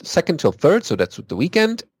 2nd till 3rd, so that's the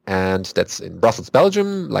weekend. And that's in Brussels,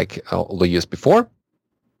 Belgium, like all the years before.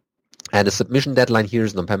 And the submission deadline here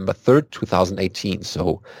is November 3rd, 2018.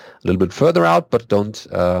 So a little bit further out, but don't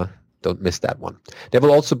miss that one. There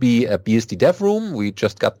will also be a BSD Dev Room. We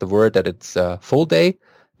just got the word that it's a full day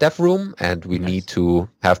Dev Room, and we need to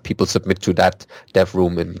have people submit to that Dev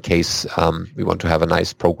Room in case we want to have a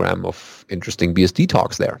nice program of interesting BSD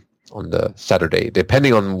talks there on the Saturday,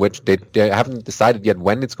 depending on which they haven't decided yet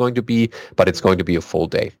when it's going to be, but it's going to be a full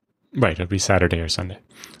day. Right, it'll be Saturday or Sunday.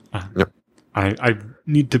 Yep. I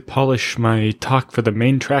need to polish my talk for the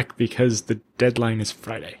main track because the deadline is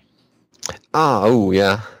Friday.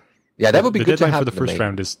 Yeah, that would be good to have. The deadline for the first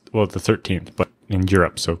round is, the 13th, but in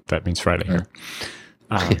Europe, so that means Friday here.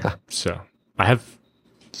 So I have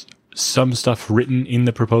some stuff written in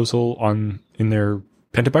the proposal in their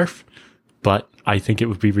pentabarf, but I think it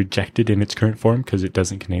would be rejected in its current form because it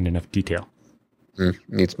doesn't contain enough detail.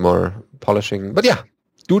 Needs more polishing. But yeah,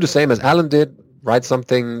 do the same as Alan did. Write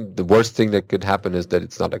something. The worst thing that could happen is that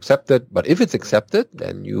it's not accepted. But if it's accepted,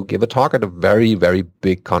 then you give a talk at a very, very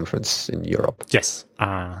big conference in Europe. Yes.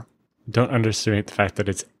 Don't underestimate the fact that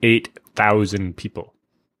it's 8,000 people.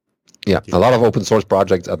 Yeah, a lot of open source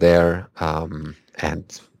projects are there.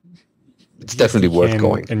 And it's definitely worth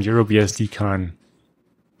going. And EuroBSDCon,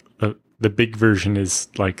 the big version is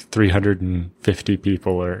like 350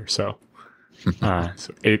 people or so.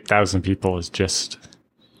 So 8,000 people is just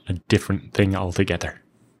a different thing altogether.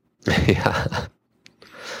 Yeah.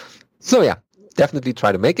 So yeah, definitely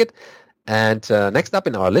try to make it. And next up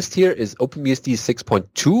in our list here is OpenBSD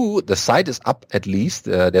 6.2. The site is up at least.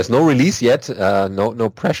 There's no release yet. No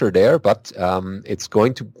pressure there, but it's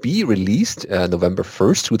going to be released November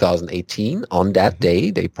 1st, 2018. On that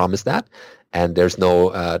day, they promised that. And there's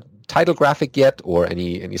no title graphic yet or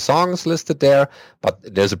any songs listed there, but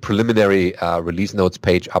there's a preliminary release notes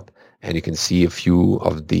page up, and you can see a few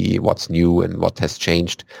of the what's new and what has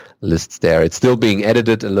changed lists there. It's still being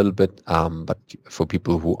edited a little bit, but for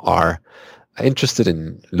people who are interested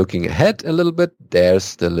in looking ahead a little bit,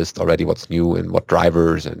 there's the list already, what's new and what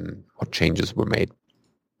drivers and what changes were made.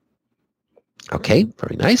 Okay,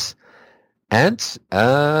 very nice. And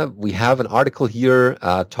we have an article here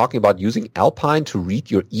talking about using Alpine to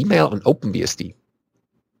read your email on OpenBSD.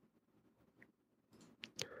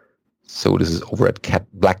 So this is over at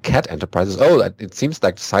Black Cat Enterprises. Oh, it seems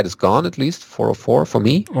like the site is gone, at least 404 for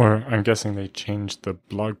me. Or I'm guessing they changed the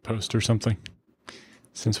blog post or something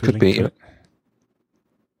since we Could linked be. to it.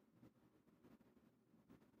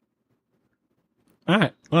 All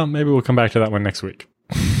right. Well, maybe we'll come back to that one next week.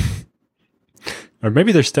 Or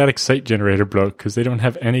maybe their static site generator broke because they don't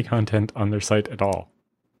have any content on their site at all.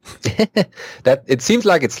 That it seems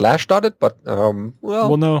like it's Slashdotted, but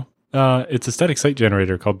Well, no. It's a static site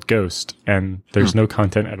generator called Ghost, and there's no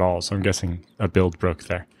content at all. So I'm guessing a build broke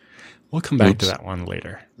there. We'll come back to that one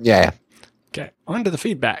later. Yeah. Okay. On to the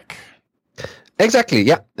feedback. Exactly.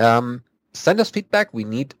 Yeah. Send us feedback. We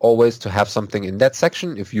need always to have something in that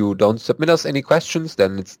section. If you don't submit us any questions,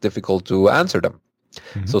 then it's difficult to answer them.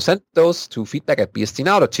 Mm-hmm. So send those to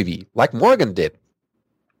feedback@bstnow.tv, like Morgan did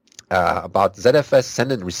about ZFS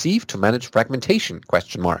send and receive to manage fragmentation, ?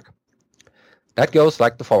 That goes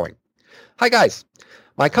like the following. Hi guys,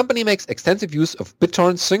 my company makes extensive use of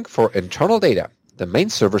BitTorrent Sync for internal data. The main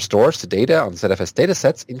server stores the data on ZFS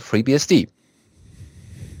datasets in FreeBSD.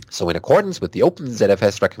 So in accordance with the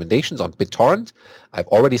OpenZFS recommendations on BitTorrent, I've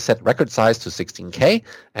already set record size to 16K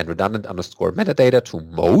and redundant underscore metadata to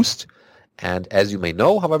most. And as you may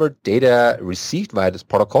know, however, data received via this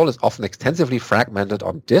protocol is often extensively fragmented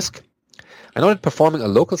on disk. I know that performing a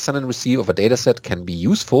local send and receive of a dataset can be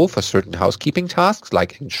useful for certain housekeeping tasks,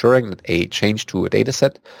 like ensuring that a change to a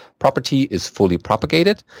dataset property is fully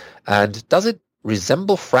propagated. And does it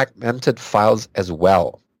resemble fragmented files as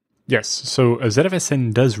well? Yes. So a ZFS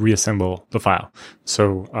send does reassemble the file.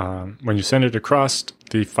 So when you send it across,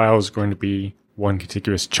 the file is going to be one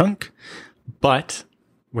contiguous chunk, but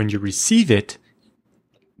when you receive it,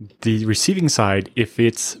 the receiving side, if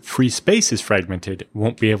its free space is fragmented,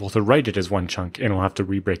 won't be able to write it as one chunk and it'll have to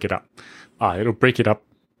re-break it up. It'll break it up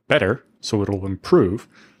better, so it'll improve,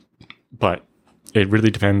 but it really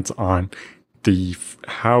depends on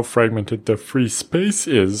how fragmented the free space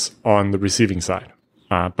is on the receiving side.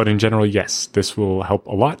 But in general, yes, this will help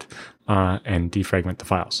a lot and defragment the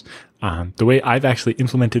files. The way I've actually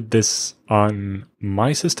implemented this on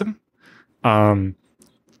my system,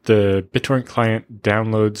 the BitTorrent client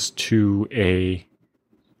downloads to a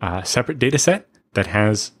separate data set that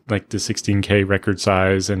has like the 16K record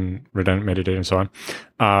size and redundant metadata and so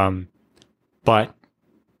on. But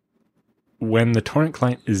when the torrent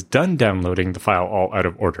client is done downloading the file all out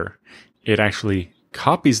of order, it actually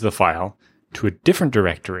copies the file to a different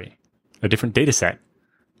directory, a different data set,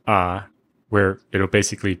 where it'll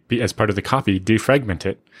basically be, as part of the copy, defragment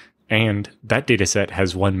it. And that data set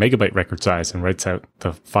has 1 megabyte record size and writes out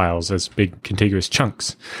the files as big contiguous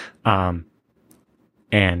chunks. So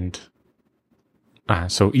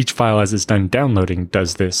each file as it's done downloading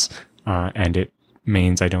does this, and it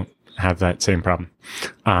means I don't have that same problem.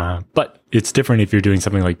 But it's different if you're doing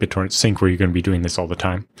something like BitTorrent Sync, where you're going to be doing this all the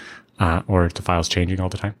time, or if the file's changing all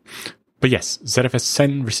the time. But yes, ZFS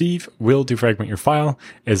send receive will defragment your file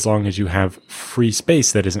as long as you have free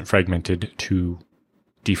space that isn't fragmented to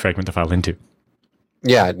defragment the file into.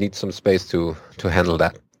 Yeah, it needs some space to handle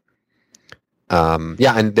that.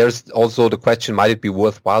 And there's also the question, might it be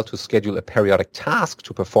worthwhile to schedule a periodic task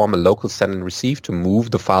to perform a local send and receive to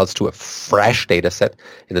move the files to a fresh data set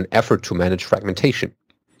in an effort to manage fragmentation?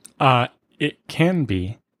 It can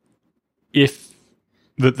be. If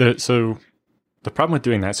so the problem with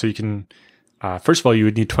doing that, so you can, first of all, you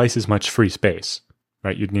would need twice as much free space,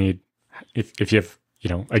 right? You'd need, if you have,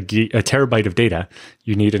 a terabyte of data,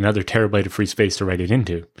 you need another terabyte of free space to write it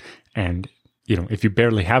into. And, if you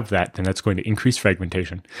barely have that, then that's going to increase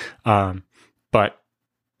fragmentation. But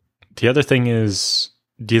the other thing is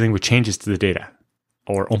dealing with changes to the data,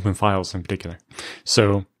 or open files in particular.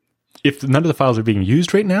 So if none of the files are being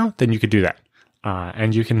used right now, then you could do that.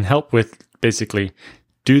 And you can help with basically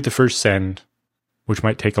do the first send, which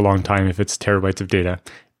might take a long time if it's terabytes of data,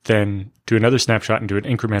 then do another snapshot and do an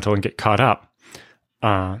incremental and get caught up.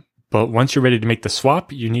 But once you're ready to make the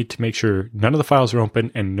swap, you need to make sure none of the files are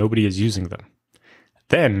open and nobody is using them.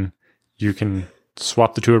 Then you can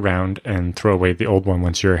swap the two around and throw away the old one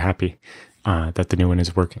once you're happy that the new one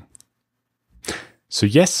is working. So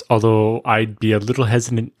yes, although I'd be a little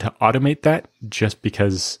hesitant to automate that, just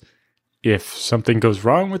because if something goes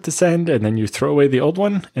wrong with the send and then you throw away the old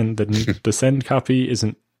one and the send copy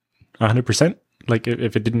isn't 100%, like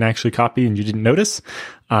if it didn't actually copy and you didn't notice,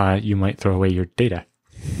 you might throw away your data.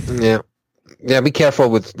 Yeah. Yeah, be careful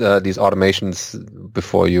with these automations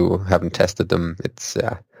before you haven't tested them. It's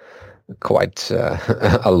quite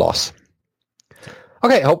a loss.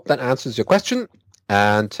 Okay, I hope that answers your question.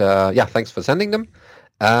 And thanks for sending them.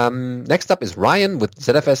 Next up is Ryan with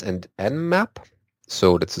ZFS and Nmap.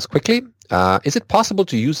 So this is quickly. Is it possible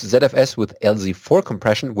to use ZFS with LZ4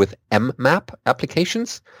 compression with Mmap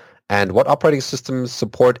applications? And what operating systems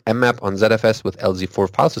support Mmap on ZFS with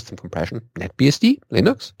LZ4 file system compression? NetBSD,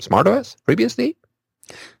 Linux, SmartOS, FreeBSD?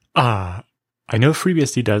 I know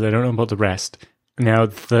FreeBSD does. I don't know about the rest. Now,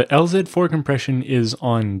 the LZ4 compression is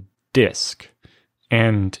on disk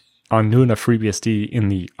and on Luna FreeBSD in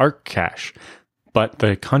the ARC cache, but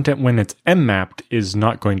the content when it's Mmapped is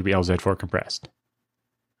not going to be LZ4 compressed.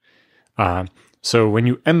 So when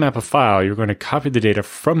you Mmap a file, you're going to copy the data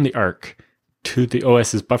from the ARC to the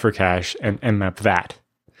OS's buffer cache and Mmap that,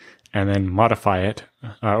 and then modify it,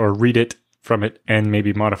 or read it from it and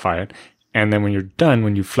maybe modify it. And then when you're done,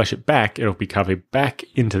 when you flush it back, it'll be copied back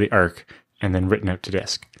into the ARC and then written out to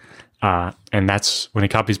disk. And that's when it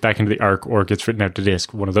copies back into the ARC or gets written out to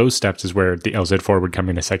disk. One of those steps is where the LZ4 would come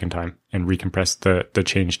in a second time and recompress the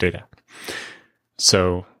changed data.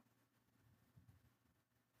 So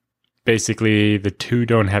basically, the two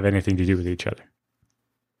don't have anything to do with each other.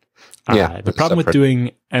 The problem with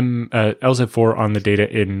doing LZ4 on the data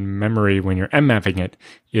in memory when you're Mmapping it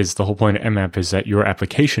is the whole point of Mmap is that your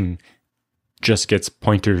application just gets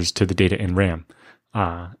pointers to the data in RAM.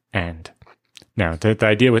 And now the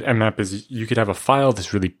idea with Mmap is you could have a file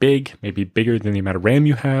that's really big, maybe bigger than the amount of RAM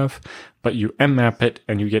you have, but you Mmap it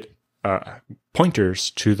and you get pointers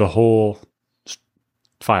to the whole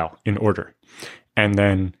file in order. And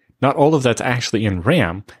then not all of that's actually in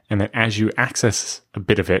RAM, and then as you access a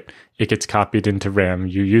bit of it, it gets copied into RAM,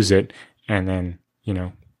 you use it, and then,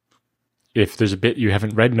 if there's a bit you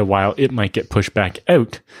haven't read in a while, it might get pushed back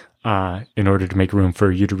out in order to make room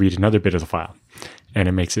for you to read another bit of the file. And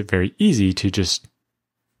it makes it very easy to just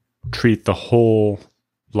treat the whole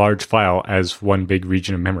large file as one big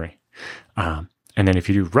region of memory. And then if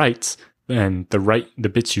you do writes, then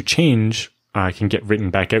the bits you change can get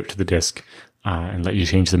written back out to the disk, and let you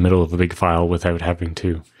change the middle of a big file without having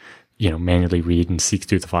to, manually read and seek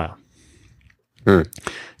through the file.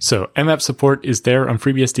 So Mmap support is there on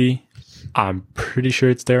FreeBSD. I'm pretty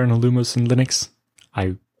sure it's there on Illumos and Linux.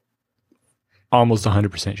 I'm almost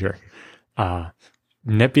 100% sure.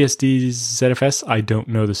 NetBSD's ZFS, I don't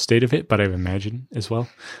know the state of it, but I imagine as well.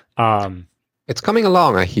 It's coming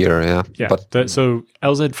along, I hear, yeah. Yeah, so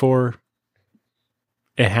LZ4,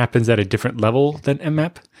 it happens at a different level than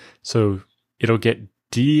Mmap. So it'll get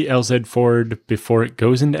de-LZ4'd before it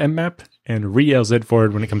goes into Mmap and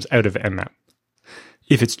re-LZ4'd when it comes out of Mmap.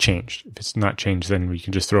 If it's changed. If it's not changed, then we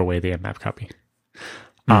can just throw away the Mmap copy.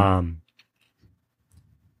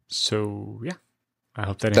 So, yeah. I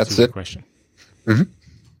hope that answers your question. Mm-hmm.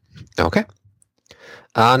 Okay.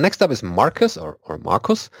 Next up is Marcus or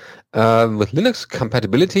Marcus with Linux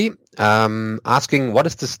compatibility, asking what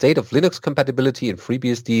is the state of Linux compatibility in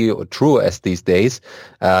FreeBSD or TrueOS these days.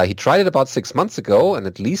 He tried it about 6 months ago, and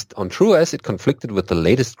at least on TrueOS it conflicted with the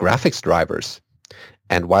latest graphics drivers.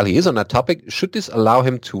 And while he is on that topic, should this allow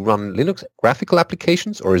him to run Linux graphical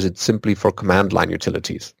applications, or is it simply for command line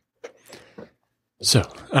utilities? So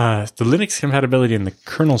the Linux compatibility in the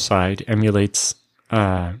kernel side emulates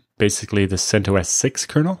basically the CentOS 6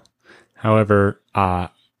 kernel. However,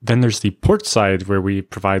 then there's the port side where we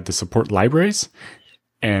provide the support libraries,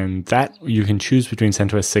 and that you can choose between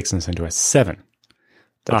CentOS 6 and CentOS 7.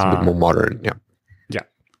 That's a bit more modern, yeah. Yeah.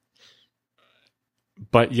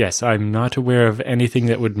 But yes, I'm not aware of anything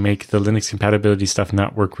that would make the Linux compatibility stuff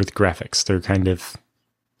not work with graphics. They're kind of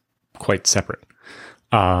quite separate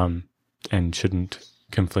and shouldn't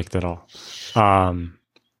conflict at all.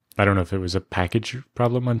 I don't know if it was a package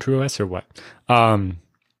problem on TrueOS or what. And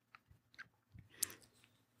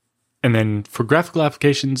then for graphical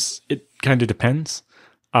applications, it kind of depends.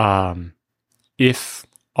 If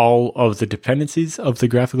all of the dependencies of the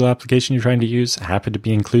graphical application you're trying to use happen to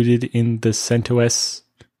be included in the CentOS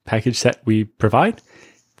package set we provide,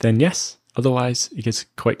 then yes. Otherwise, it gets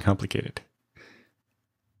quite complicated.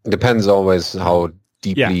 Depends always how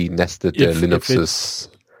deeply nested Linux is.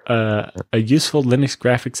 A useful Linux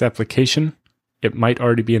graphics application, it might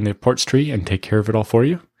already be in the ports tree and take care of it all for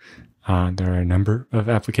you. There are a number of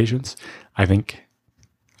applications. I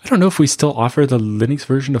don't know if we still offer the Linux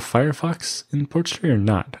version of Firefox in ports tree or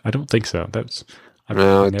not. I don't think so. I've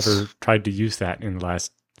never tried to use that in the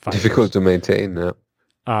last 5 years. Difficult to maintain,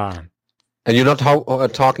 yeah. And you're not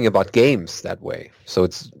talking about games that way. So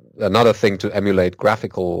it's another thing to emulate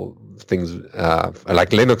graphical things like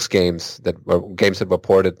Linux games that were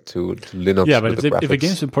ported to Linux. Yeah, but if a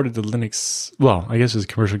game's been ported to Linux, well, I guess it's a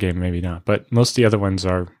commercial game, maybe not. But most of the other ones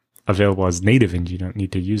are available as native, and you don't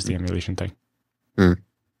need to use the emulation thing.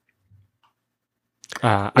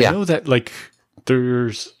 I know that like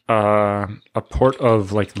there's a port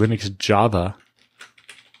of like Linux Java.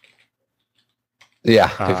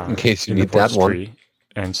 Yeah, in case you need that one.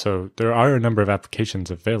 And so there are a number of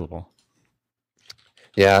applications available.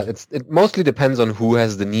 Yeah, it mostly depends on who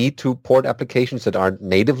has the need to port applications that aren't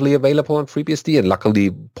natively available on FreeBSD. And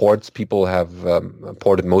luckily, people have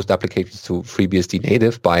ported most applications to FreeBSD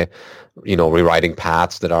native by, rewriting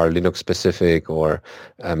paths that are Linux specific or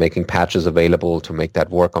making patches available to make that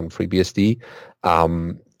work on FreeBSD.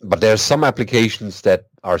 But there's some applications that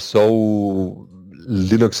are so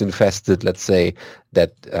Linux infested, let's say,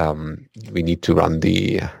 that we need to run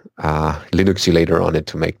the Linuxulator on it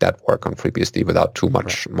to make that work on FreeBSD without too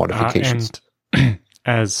much modifications. And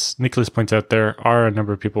as Nicholas points out, there are a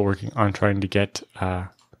number of people working on trying to get the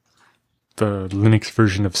Linux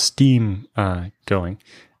version of Steam going.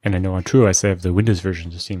 And I know on TrueOS they have the Windows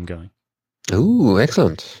version of Steam going. Ooh,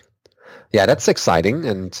 excellent. Yeah, that's exciting.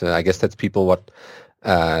 And I guess that's people what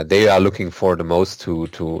they are looking for the most to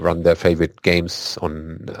run their favorite games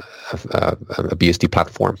on a BSD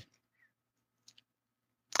platform.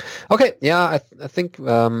 Okay, yeah, I think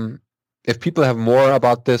if people have more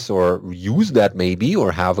about this or use that maybe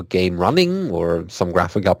or have a game running or some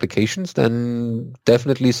graphic applications, then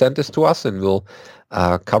definitely send this to us and we'll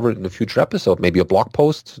cover it in a future episode. Maybe a blog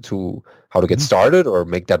post to how to get started or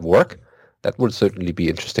make that work. That would certainly be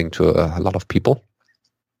interesting to a lot of people.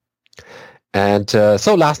 And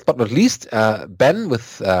so last but not least, Ben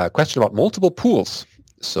with a question about multiple pools.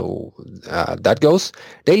 So that goes.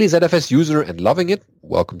 Daily ZFS user and loving it.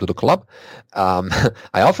 Welcome to the club.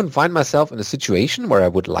 I often find myself in a situation where I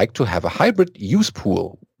would like to have a hybrid use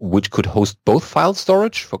pool, which could host both file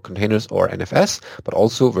storage for containers or NFS, but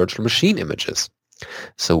also virtual machine images.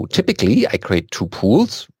 So typically I create two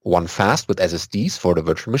pools, one fast with SSDs for the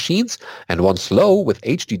virtual machines and one slow with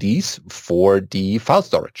HDDs for the file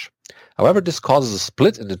storage. However, this causes a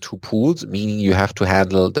split in the two pools, meaning you have to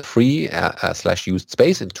handle the free / used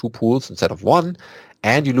space in two pools instead of one,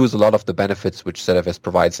 and you lose a lot of the benefits which ZFS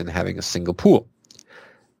provides in having a single pool.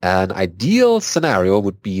 An ideal scenario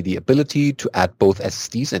would be the ability to add both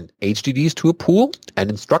SSDs and HDDs to a pool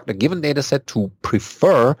and instruct a given dataset to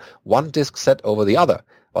prefer one disk set over the other,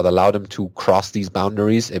 or allow them to cross these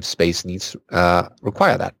boundaries if space needs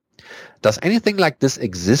require that. Does anything like this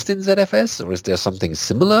exist in ZFS, or is there something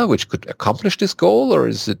similar which could accomplish this goal, or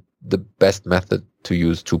is it the best method to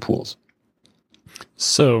use two pools?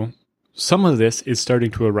 So some of this is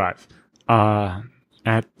starting to arrive.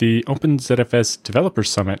 At the OpenZFS Developer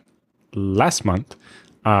Summit last month,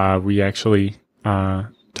 we actually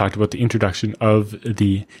talked about the introduction of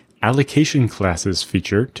the allocation classes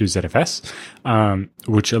feature to ZFS,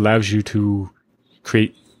 which allows you to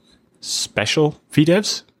create special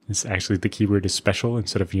VDEVs. It's actually the keyword is special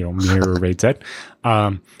instead of, mirror or RAID Z.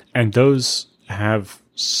 And those have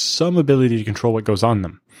some ability to control what goes on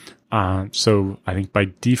them. So I think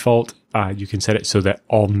by default, you can set it so that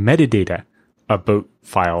all metadata about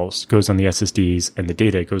files goes on the SSDs and the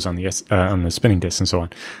data goes on the spinning disk and so on.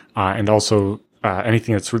 And also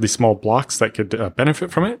anything that's really small blocks that could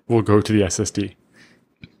benefit from it will go to the SSD.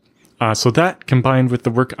 So that combined with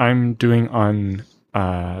the work I'm doing on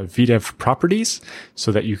VDEV properties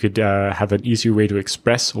so that you could have an easier way to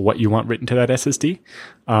express what you want written to that SSD.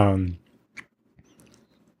 And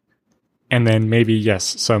then maybe,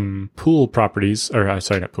 yes, some pool properties, or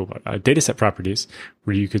sorry, not pool, dataset properties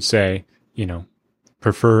where you could say,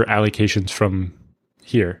 prefer allocations from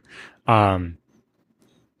here.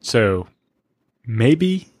 So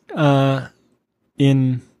maybe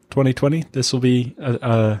in 2020, this will be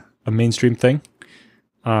a mainstream thing.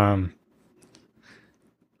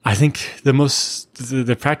 I think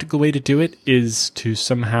the practical way to do it is to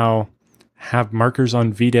somehow have markers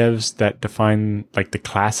on VDEVs that define like the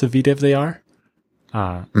class of VDEV they are,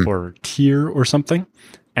 or tier or something.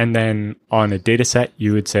 And then on a data set,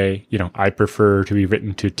 you would say, I prefer to be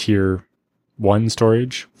written to tier 1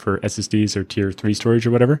 storage for SSDs or tier 3 storage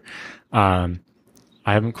or whatever. I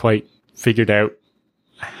haven't quite figured out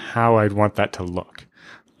how I'd want that to look.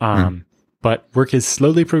 But work is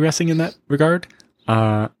slowly progressing in that regard.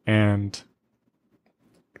 And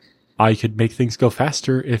I could make things go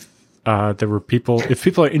faster if there were people, if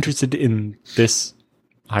people are interested in this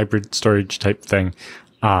hybrid storage type thing,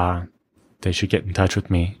 they should get in touch with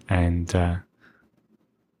me. And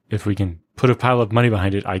if we can put a pile of money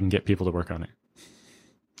behind it, I can get people to work on it.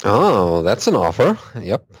 Oh, that's an offer.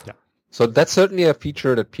 Yep. Yeah. So that's certainly a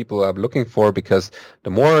feature that people are looking for, because the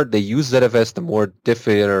more they use ZFS, the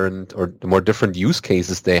more different use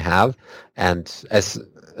cases they have. And as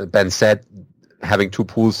Ben said, having two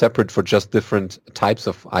pools separate for just different types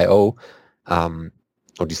of I/O,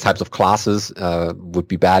 or these types of classes, would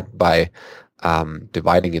be bad by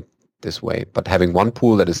dividing it this way. But having one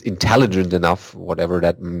pool that is intelligent enough, whatever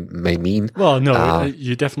that may mean. Well, no,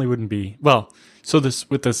 you definitely wouldn't be. Well, so this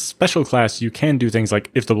with the special class, you can do things like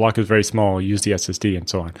if the block is very small, use the SSD and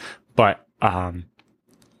so on. But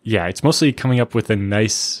yeah, it's mostly coming up with a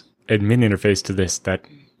nice admin interface to this that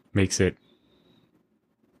makes it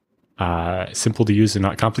simple to use and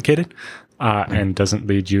not complicated, and doesn't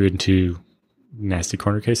lead you into nasty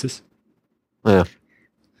corner cases. Yeah.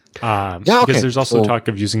 Because there's also talk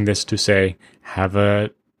of using this to, say, have an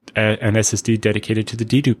SSD dedicated to the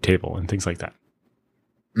dedupe table and things like that.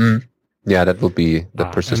 Yeah, that will be the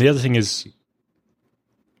persistent. And the other thing is,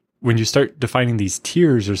 when you start defining these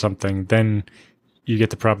tiers or something, then you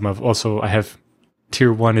get the problem of, also, I have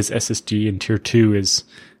tier 1 is SSD and tier 2 is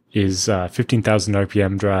 15,000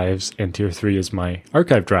 RPM drives, and tier 3 is my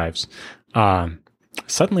archive drives.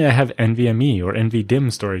 Suddenly I have NVMe or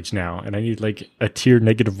NVDIMM storage now, and I need like a tier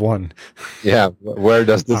 -1. Yeah, where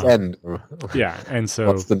does this end? Yeah, and so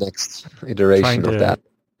what's the next iteration of that?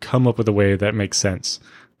 Come up with a way that makes sense.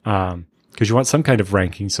 Because you want some kind of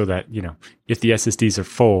ranking so that, if the SSDs are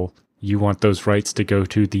full, you want those writes to go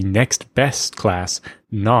to the next best class,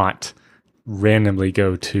 not randomly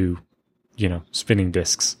go to, spinning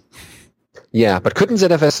disks. Yeah, but couldn't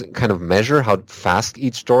ZFS kind of measure how fast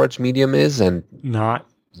each storage medium is? And not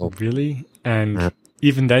really. And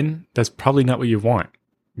even then, that's probably not what you want.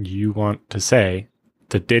 You want to say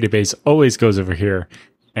the database always goes over here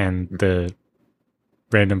and the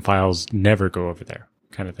random files never go over there,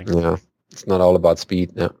 kind of thing. Yeah, it's not all about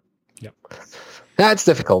speed. Yeah. Yep. Yeah, it's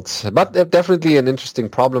difficult, but definitely an interesting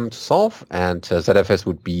problem to solve, and ZFS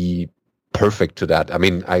would be perfect to that. I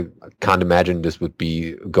mean, I can't imagine this would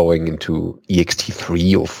be going into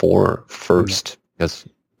ext3 or 4 first, because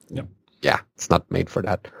it's not made for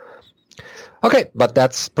that. Okay, but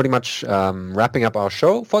that's pretty much wrapping up our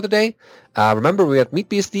show for the day. Remember, we're at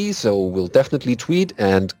MeetBSD, so we'll definitely tweet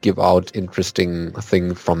and give out interesting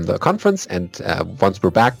thing from the conference. And once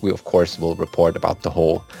we're back, we, of course, will report about the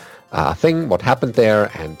whole thing, what happened there,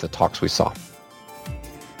 and the talks we saw.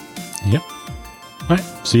 Yep. All right.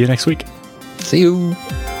 See you next week. See you.